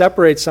quality that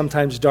separates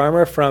sometimes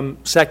Dharma from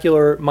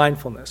secular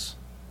mindfulness.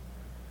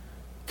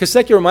 Because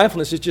secular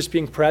mindfulness is just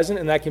being present,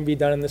 and that can be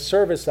done in the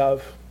service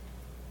of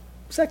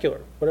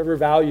secular, whatever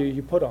value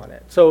you put on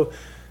it. So,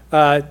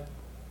 and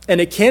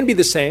it can be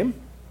the same.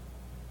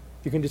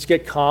 You can just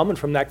get calm, and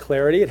from that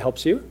clarity, it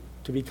helps you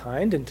to be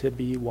kind and to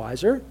be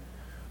wiser.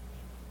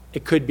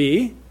 It could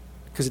be,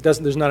 because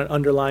there's not an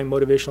underlying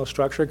motivational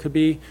structure. It could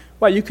be,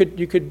 well, you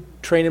could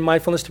train in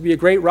mindfulness to be a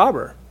great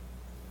robber.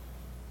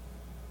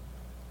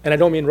 And I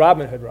don't mean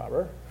Robin Hood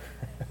robber.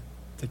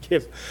 To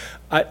give,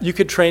 you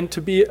could train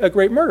to be a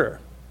great murderer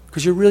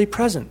because you're really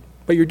present,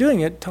 but you're doing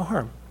it to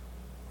harm,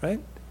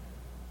 right?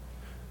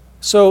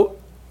 So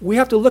we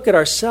have to look at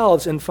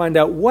ourselves and find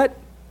out what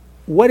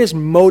what is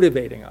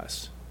motivating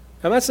us.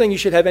 I'm not saying you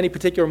should have any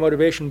particular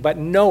motivation, but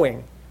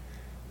knowing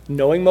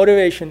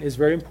motivation is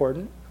very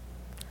important.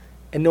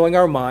 And knowing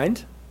our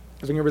mind,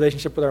 having a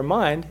relationship with our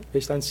mind,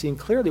 based on seeing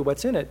clearly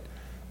what's in it,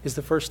 is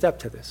the first step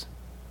to this.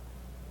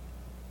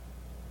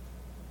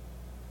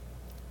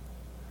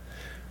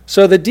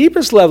 So the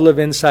deepest level of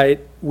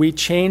insight, we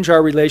change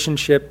our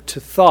relationship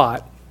to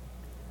thought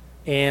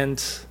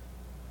and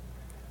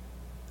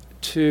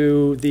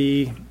to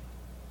the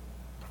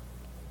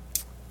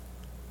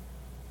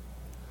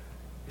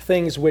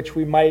things which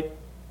we might,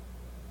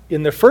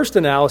 in the first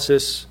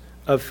analysis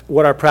of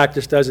what our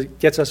practice does, it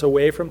gets us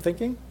away from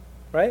thinking,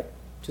 right?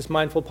 Just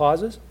mindful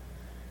pauses.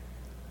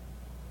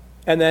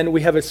 And then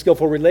we have a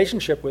skillful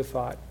relationship with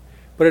thought.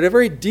 But at a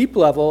very deep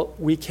level,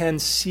 we can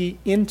see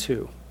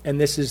into, and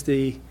this is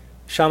the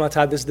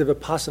shamatha, this is the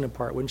vipassana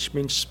part, which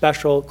means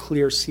special,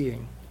 clear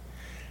seeing.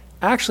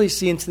 Actually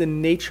see into the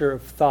nature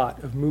of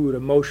thought, of mood,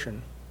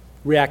 emotion,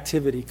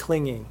 reactivity,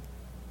 clinging,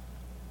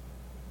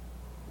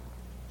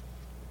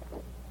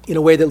 in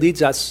a way that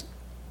leads us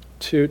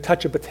to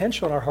touch a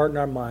potential in our heart and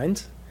our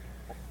mind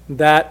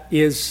that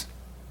is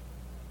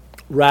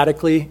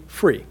radically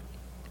free.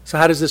 So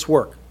how does this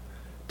work?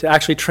 To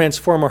actually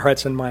transform our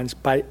hearts and minds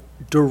by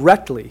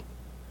directly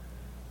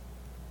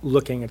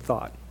looking at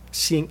thought,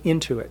 seeing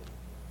into it.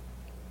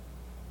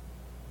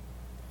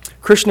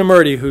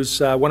 Krishnamurti, who's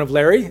one of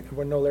Larry,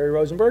 everyone know Larry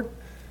Rosenberg?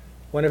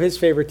 One of his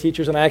favorite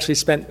teachers, and I actually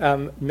spent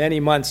many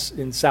months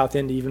in South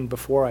India even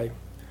before I...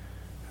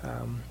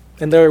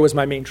 and Larry was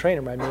my main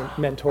trainer, my main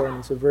mentor, and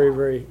he's a very,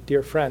 very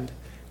dear friend.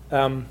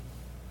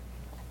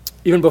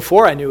 Even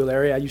before I knew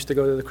Larry, I used to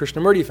go to the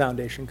Krishnamurti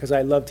Foundation because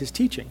I loved his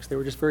teachings. They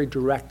were just very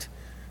direct,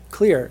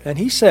 clear. And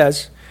he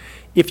says,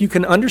 if you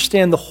can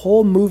understand the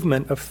whole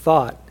movement of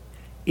thought,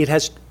 it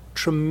has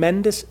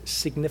tremendous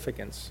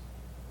significance,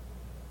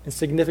 and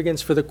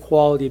significance for the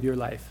quality of your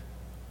life.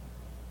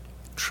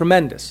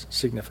 Tremendous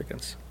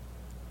significance.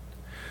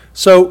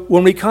 So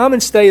when we come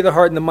and study the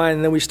heart and the mind,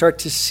 and then we start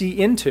to see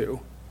into,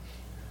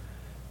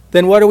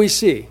 then what do we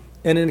see?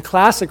 And in the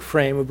classic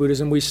frame of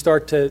Buddhism,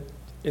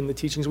 in the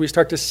teachings, we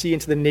start to see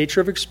into the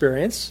nature of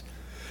experience.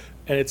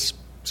 And it's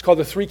called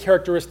the three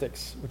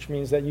characteristics, which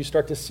means that you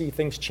start to see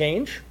things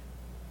change.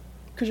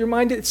 Because your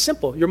mind, it's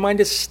simple. Your mind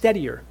is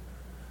steadier.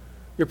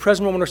 Your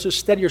present moment is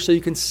steadier, so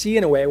you can see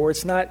in a way where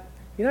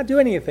you're not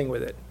doing anything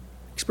with it.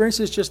 Experience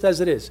is just as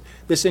it is.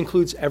 This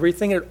includes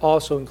everything, and it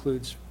also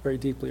includes very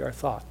deeply our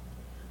thought.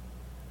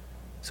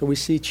 So we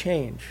see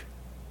change.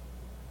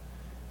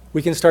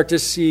 We can start to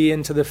see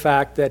into the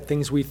fact that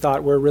things we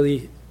thought were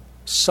really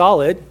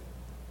solid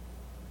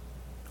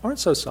aren't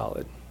so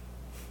solid.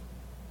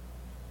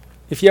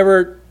 If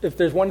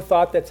there's one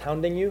thought that's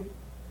hounding you,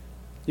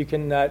 you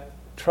can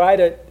try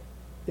to,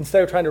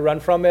 instead of trying to run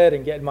from it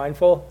and get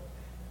mindful,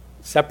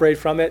 separate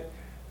from it,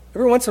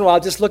 every once in a while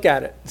just look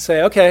at it and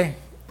say, okay,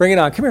 bring it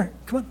on. Come here,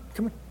 come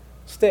on,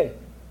 stay.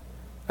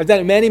 I've done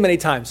it many, many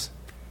times.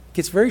 It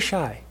gets very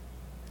shy.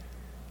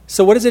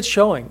 So what is it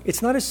showing?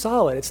 It's not as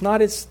solid. It's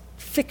not as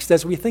fixed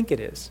as we think it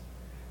is.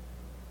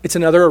 It's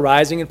another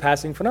arising and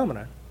passing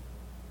phenomenon.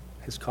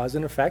 It has cause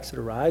and effects. It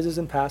arises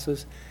and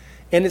passes.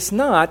 And it's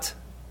not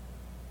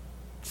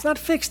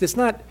fixed. It's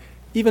not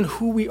even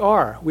who we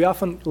are. We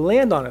often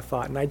land on a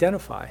thought and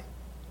identify.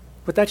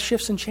 But that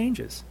shifts and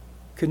changes.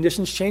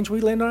 Conditions change,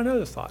 we land on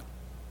another thought.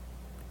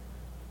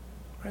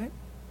 Right?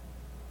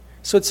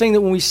 So it's saying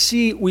that when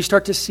we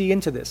start to see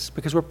into this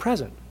because we're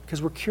present,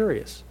 because we're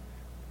curious.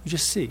 We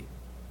just see.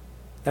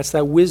 That's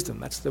that wisdom.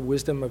 That's the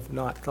wisdom of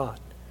not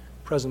thought,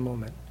 present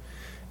moment.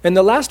 And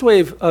the last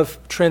wave of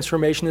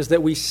transformation is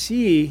that we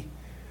see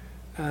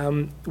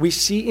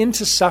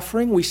into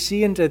suffering. We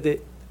see into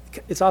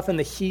it's often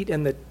the heat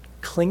and the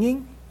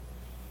clinging.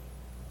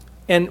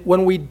 And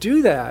when we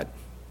do that,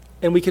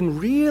 and we can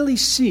really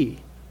see,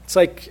 it's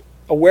like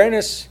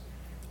awareness.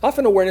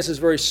 Often awareness is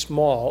very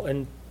small,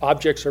 and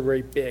objects are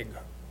very big,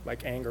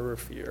 like anger or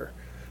fear.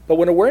 But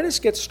when awareness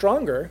gets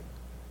stronger,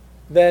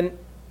 then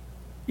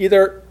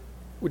either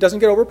it doesn't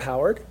get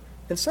overpowered,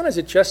 and sometimes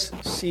it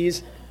just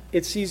sees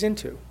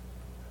into.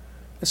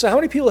 And so how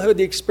many people have had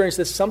the experience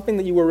that something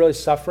that you were really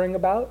suffering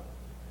about,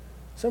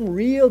 some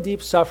real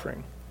deep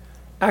suffering,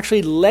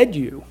 actually led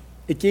you,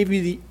 it gave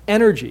you the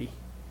energy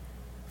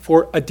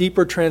for a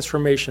deeper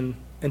transformation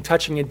and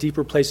touching a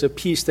deeper place of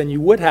peace than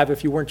you would have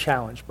if you weren't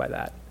challenged by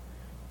that?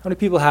 How many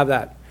people have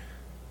that?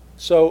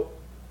 So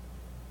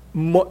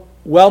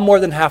well more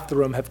than half the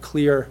room have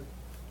clear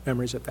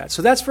memories of that.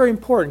 So that's very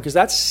important because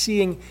that's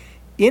seeing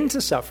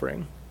into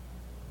suffering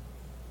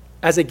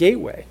as a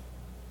gateway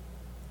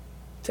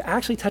to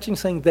actually touching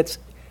something that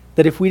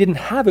if we didn't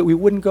have it, we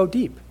wouldn't go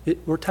deep.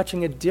 We're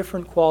touching a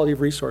different quality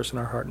of resource in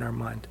our heart and our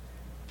mind.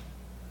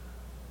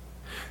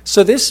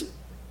 So this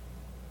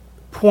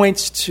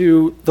points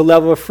to the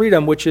level of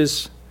freedom, which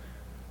is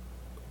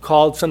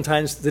called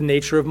sometimes the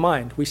nature of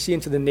mind. We see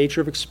into the nature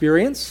of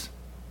experience,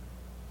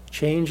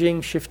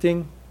 changing,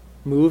 shifting,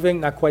 moving,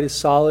 not quite as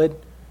solid.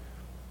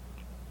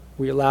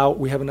 We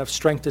have enough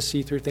strength to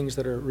see through things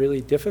that are really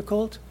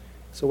difficult.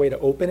 It's a way to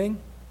opening.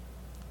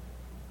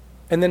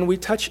 And then we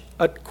touch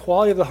a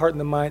quality of the heart and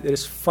the mind that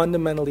is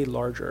fundamentally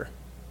larger.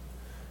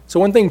 So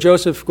one thing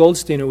Joseph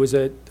Goldstein, who was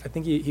I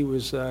think he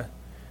was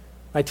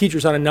my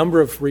teacher's on a number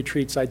of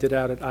retreats I did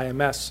out at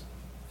IMS.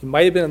 He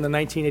might have been on the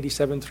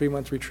 1987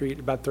 3-month retreat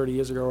about 30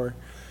 years ago, or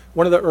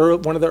one of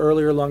the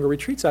earlier longer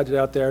retreats I did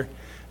out there.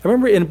 I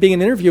remember being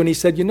in an interview, and he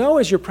said,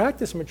 as your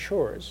practice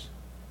matures,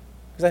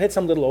 because I had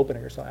some little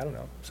opening or something, I don't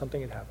know,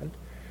 something had happened,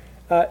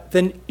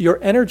 then you're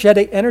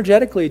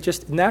energetically,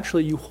 just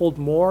naturally, you hold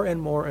more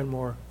and more and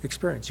more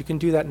experience. You can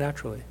do that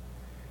naturally.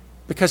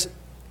 Because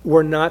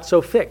we're not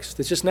so fixed.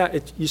 It's just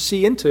not, you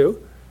see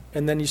into,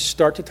 and then you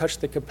start to touch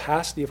the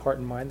capacity of heart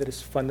and mind that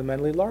is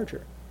fundamentally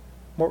larger,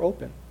 more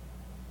open.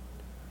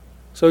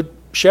 So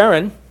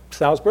Sharon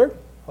Salzberg,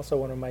 also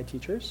one of my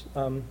teachers,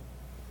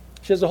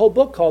 she has a whole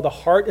book called The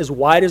Heart as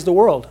Wide as the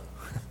World.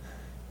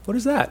 What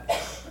is that?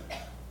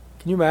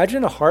 Can you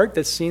imagine a heart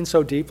that's seen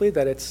so deeply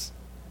that it's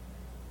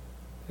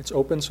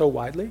open so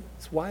widely?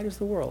 It's wide as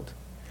the world.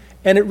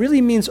 And it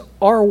really means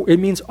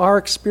our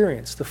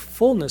experience, the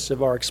fullness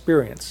of our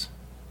experience.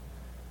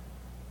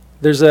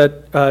 There's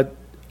a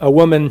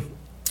woman,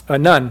 a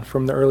nun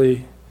from the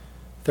early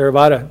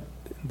Theravada,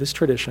 this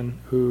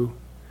tradition, who,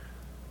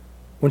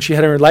 when she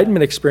had her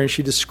enlightenment experience,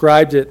 she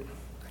described it.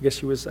 I guess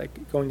she was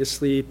like going to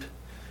sleep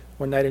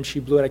one night and she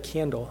blew out a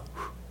candle.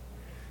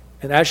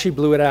 And as she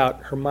blew it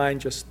out, her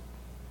mind just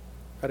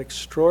got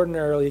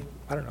extraordinarily,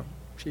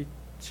 she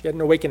had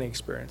an awakening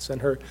experience.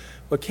 And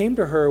what came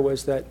to her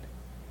was that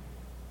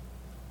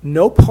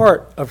no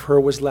part of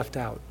her was left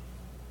out.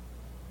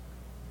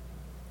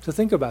 So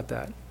think about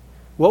that.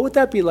 What would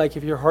that be like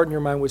if your heart and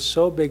your mind was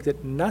so big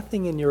that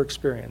nothing in your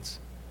experience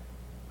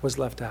was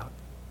left out?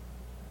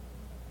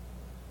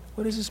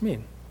 What does this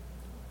mean?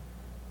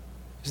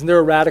 Isn't there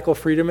a radical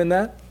freedom in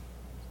that?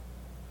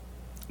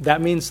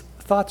 That means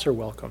thoughts are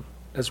welcome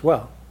as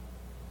well.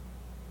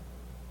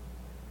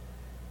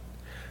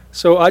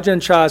 So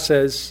Ajahn Chah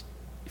says,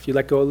 if you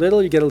let go a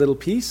little, you get a little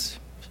peace.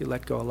 If you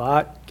let go a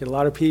lot, you get a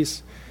lot of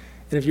peace.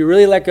 And if you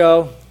really let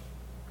go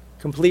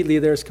completely,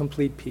 there's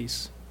complete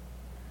peace.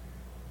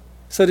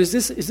 So is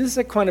this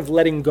a kind of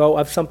letting go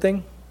of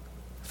something,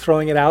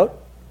 throwing it out,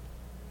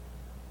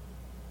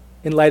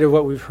 in light of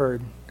what we've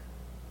heard?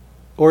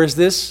 Or is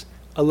this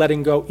a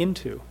letting go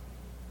into?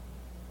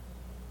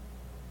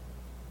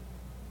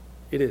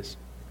 It is.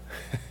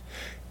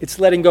 It's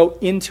letting go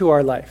into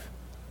our life.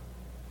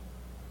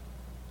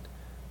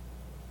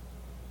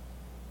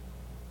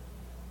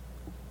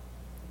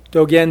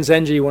 Dogen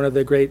Zenji, one of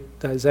the great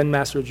Zen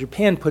masters of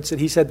Japan, puts it,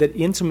 he said that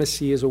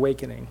intimacy is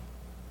awakening.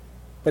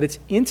 But it's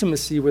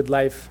intimacy with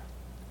life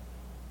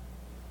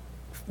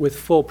with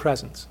full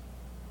presence,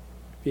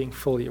 being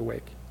fully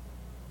awake.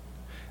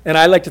 And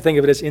I like to think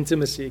of it as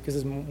intimacy, because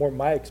it's more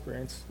my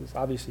experience. It's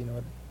obviously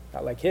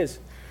not like his.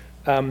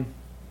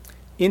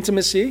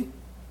 Intimacy,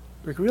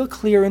 like real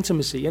clear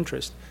intimacy,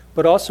 interest,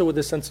 but also with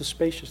a sense of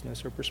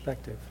spaciousness or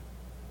perspective.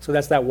 So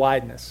that's that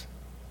wideness.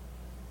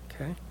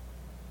 Okay?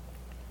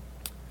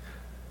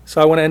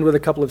 So I want to end with a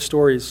couple of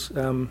stories.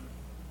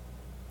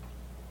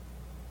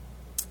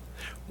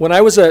 When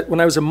I was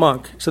a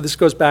monk, so this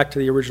goes back to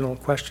the original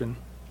question,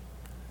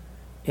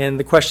 and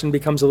the question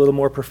becomes a little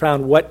more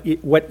profound. What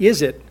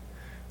is it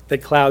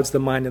that clouds the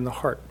mind and the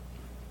heart?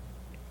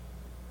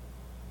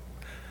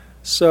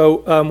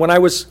 So when I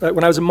was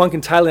a monk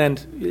in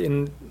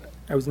Thailand,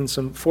 I was in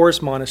some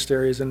forest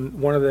monasteries, and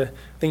one of the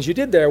things you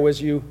did there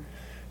was you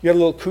had a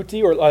little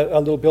kuti, or a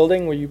little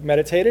building where you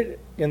meditated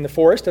in the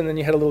forest, and then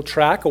you had a little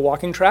track, a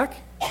walking track.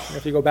 And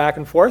if you go back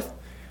and forth,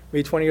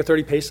 maybe 20 or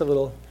 30 paces, a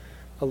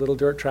little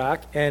dirt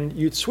track, and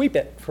you'd sweep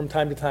it from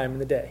time to time in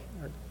the day,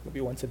 or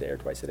maybe once a day or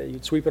twice a day.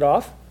 You'd sweep it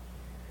off,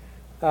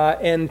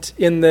 and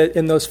in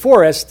those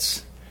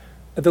forests,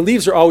 the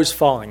leaves are always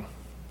falling.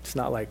 It's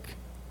not like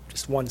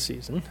just one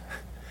season,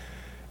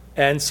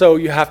 and so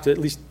you have to, at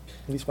least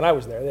when I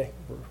was there, they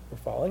were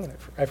falling, and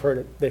I've heard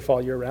it, they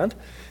fall year round,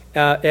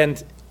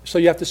 and so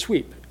you have to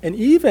sweep. And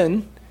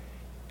even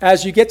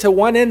as you get to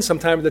one end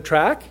sometime of the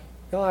track,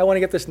 I want to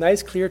get this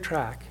nice clear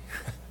track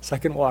so I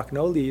can walk,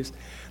 no leaves.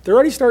 They're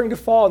already starting to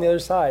fall on the other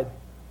side.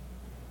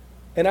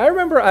 And I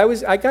remember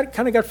I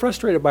got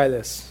frustrated by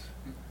this.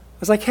 I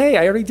was like, hey,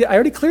 I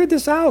already cleared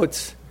this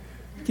out.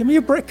 Give me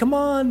a break, come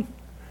on.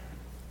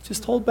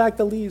 Just hold back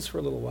the leaves for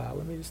a little while.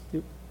 Let me just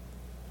do.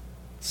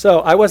 So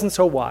I wasn't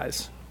so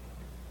wise.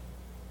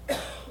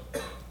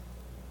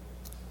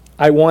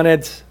 I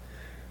wanted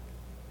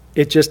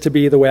it just to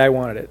be the way I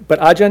wanted it. But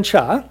Ajahn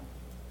Chah,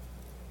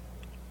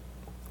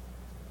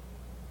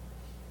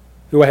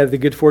 who I had the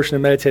good fortune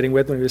of meditating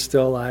with when he was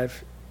still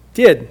alive,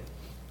 did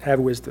have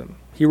wisdom.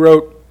 He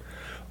wrote,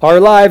 "Our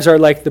lives are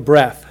like the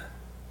breath,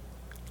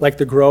 like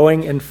the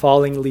growing and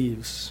falling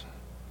leaves."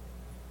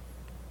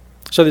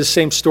 So this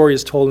same story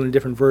is told in a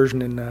different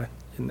version in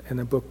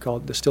a book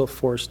called The Still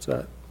Forest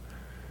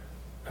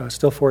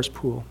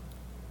Pool.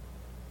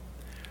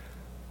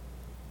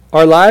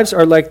 Our lives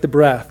are like the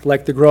breath,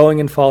 like the growing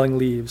and falling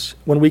leaves.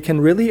 When we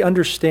can really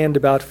understand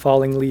about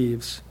falling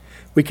leaves,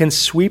 we can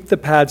sweep the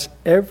paths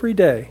every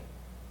day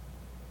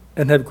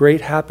and have great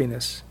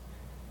happiness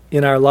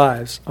in our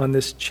lives on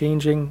this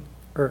changing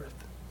earth.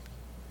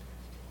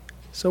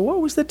 So what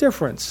was the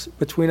difference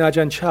between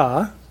Ajahn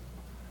Chah,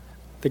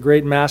 the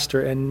great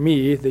master, and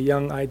me, the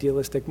young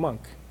idealistic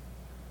monk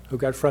who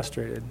got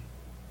frustrated?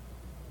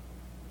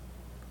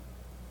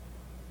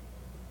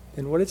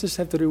 And what does this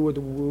have to do with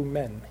Wu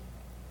Men?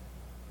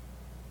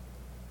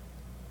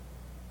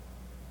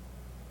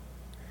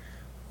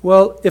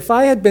 Well, if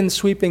I had been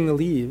sweeping the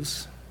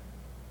leaves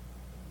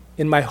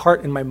in my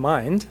heart and my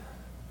mind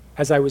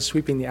as I was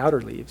sweeping the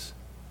outer leaves,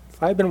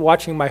 if I had been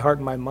watching my heart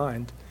and my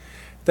mind,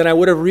 then I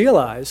would have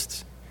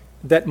realized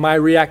that my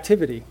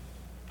reactivity,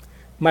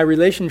 my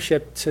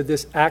relationship to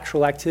this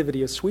actual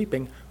activity of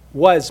sweeping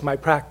was my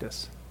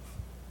practice.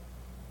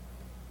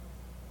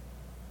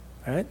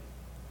 All right?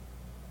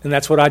 And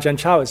that's what Ajahn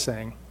Chah is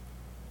saying.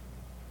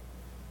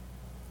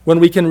 When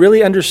we can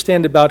really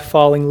understand about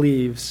falling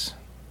leaves,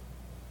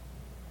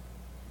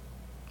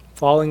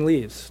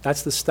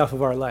 that's the stuff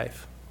of our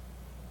life.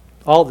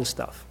 All the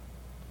stuff.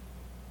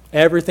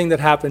 Everything that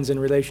happens in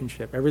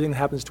relationship, everything that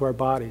happens to our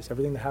bodies,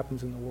 everything that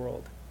happens in the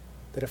world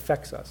that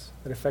affects us,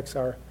 that affects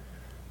our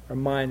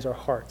minds, our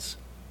hearts.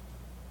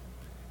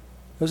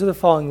 Those are the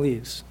falling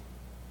leaves.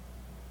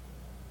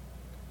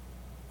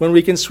 When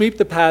we can sweep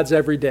the paths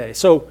every day.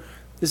 So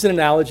this is an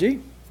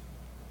analogy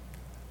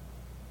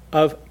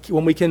of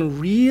when we can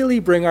really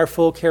bring our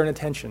full care and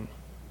attention,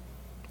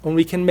 when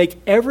we can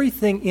make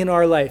everything in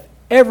our life,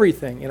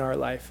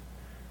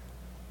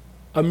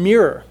 a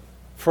mirror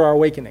for our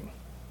awakening.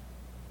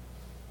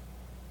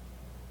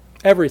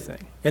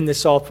 Everything. And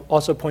this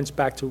also points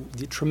back to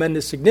the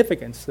tremendous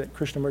significance that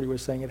Krishnamurti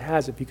was saying it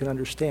has if you can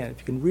understand, if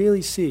you can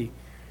really see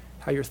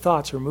how your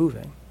thoughts are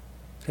moving.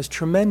 It has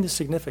tremendous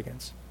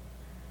significance.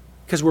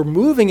 Because we're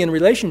moving in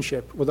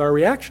relationship with our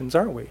reactions,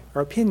 aren't we?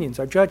 Our opinions,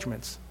 our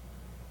judgments.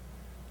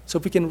 So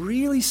if we can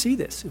really see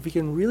this, if we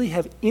can really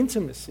have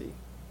intimacy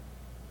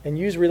and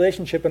use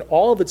relationship in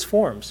all of its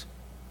forms,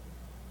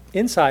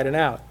 inside and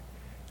out,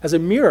 as a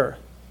mirror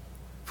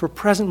for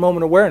present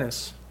moment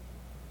awareness,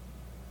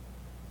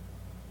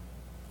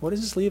 what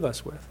does this leave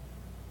us with?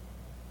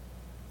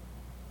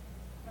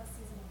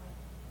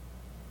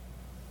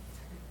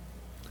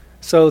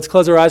 So let's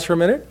close our eyes for a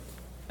minute,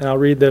 and I'll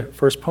read the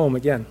first poem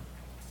again.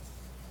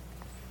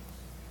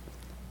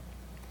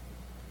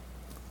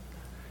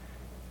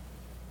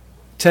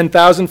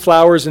 10,000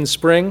 flowers in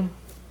spring,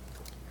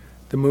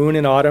 the moon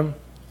in autumn,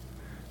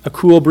 a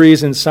cool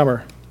breeze in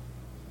summer,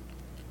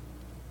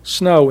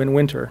 snow in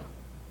winter.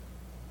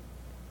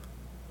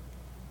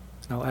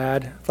 I'll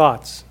add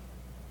thoughts,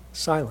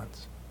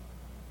 silence,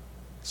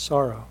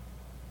 sorrow,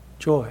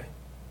 joy.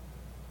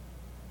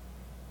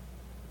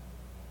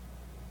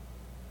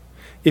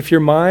 If your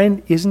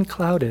mind isn't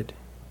clouded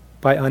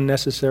by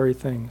unnecessary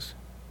things,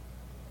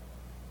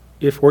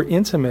 if we're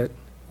intimate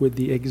with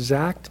the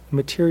exact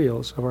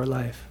materials of our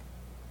life,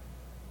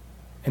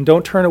 and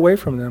don't turn away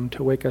from them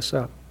to wake us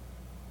up,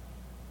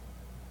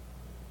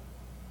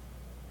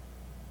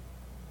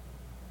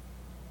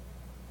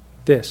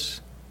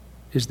 this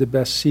is the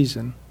best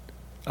season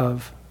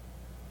of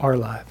our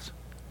lives.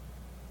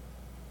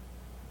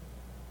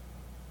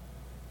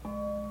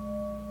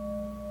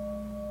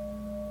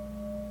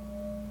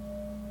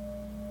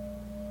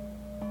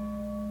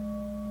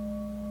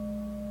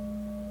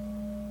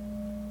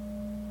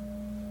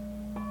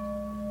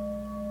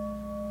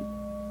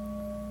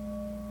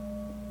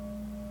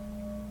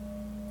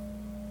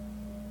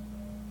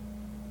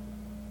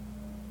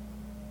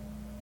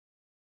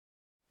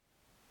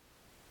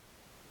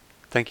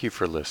 Thank you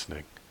for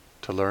listening.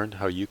 To learn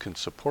how you can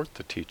support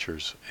the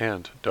teachers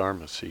and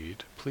Dharma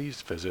Seed,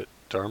 please visit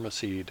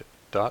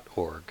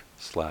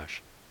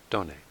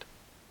dharmaseed.org/donate.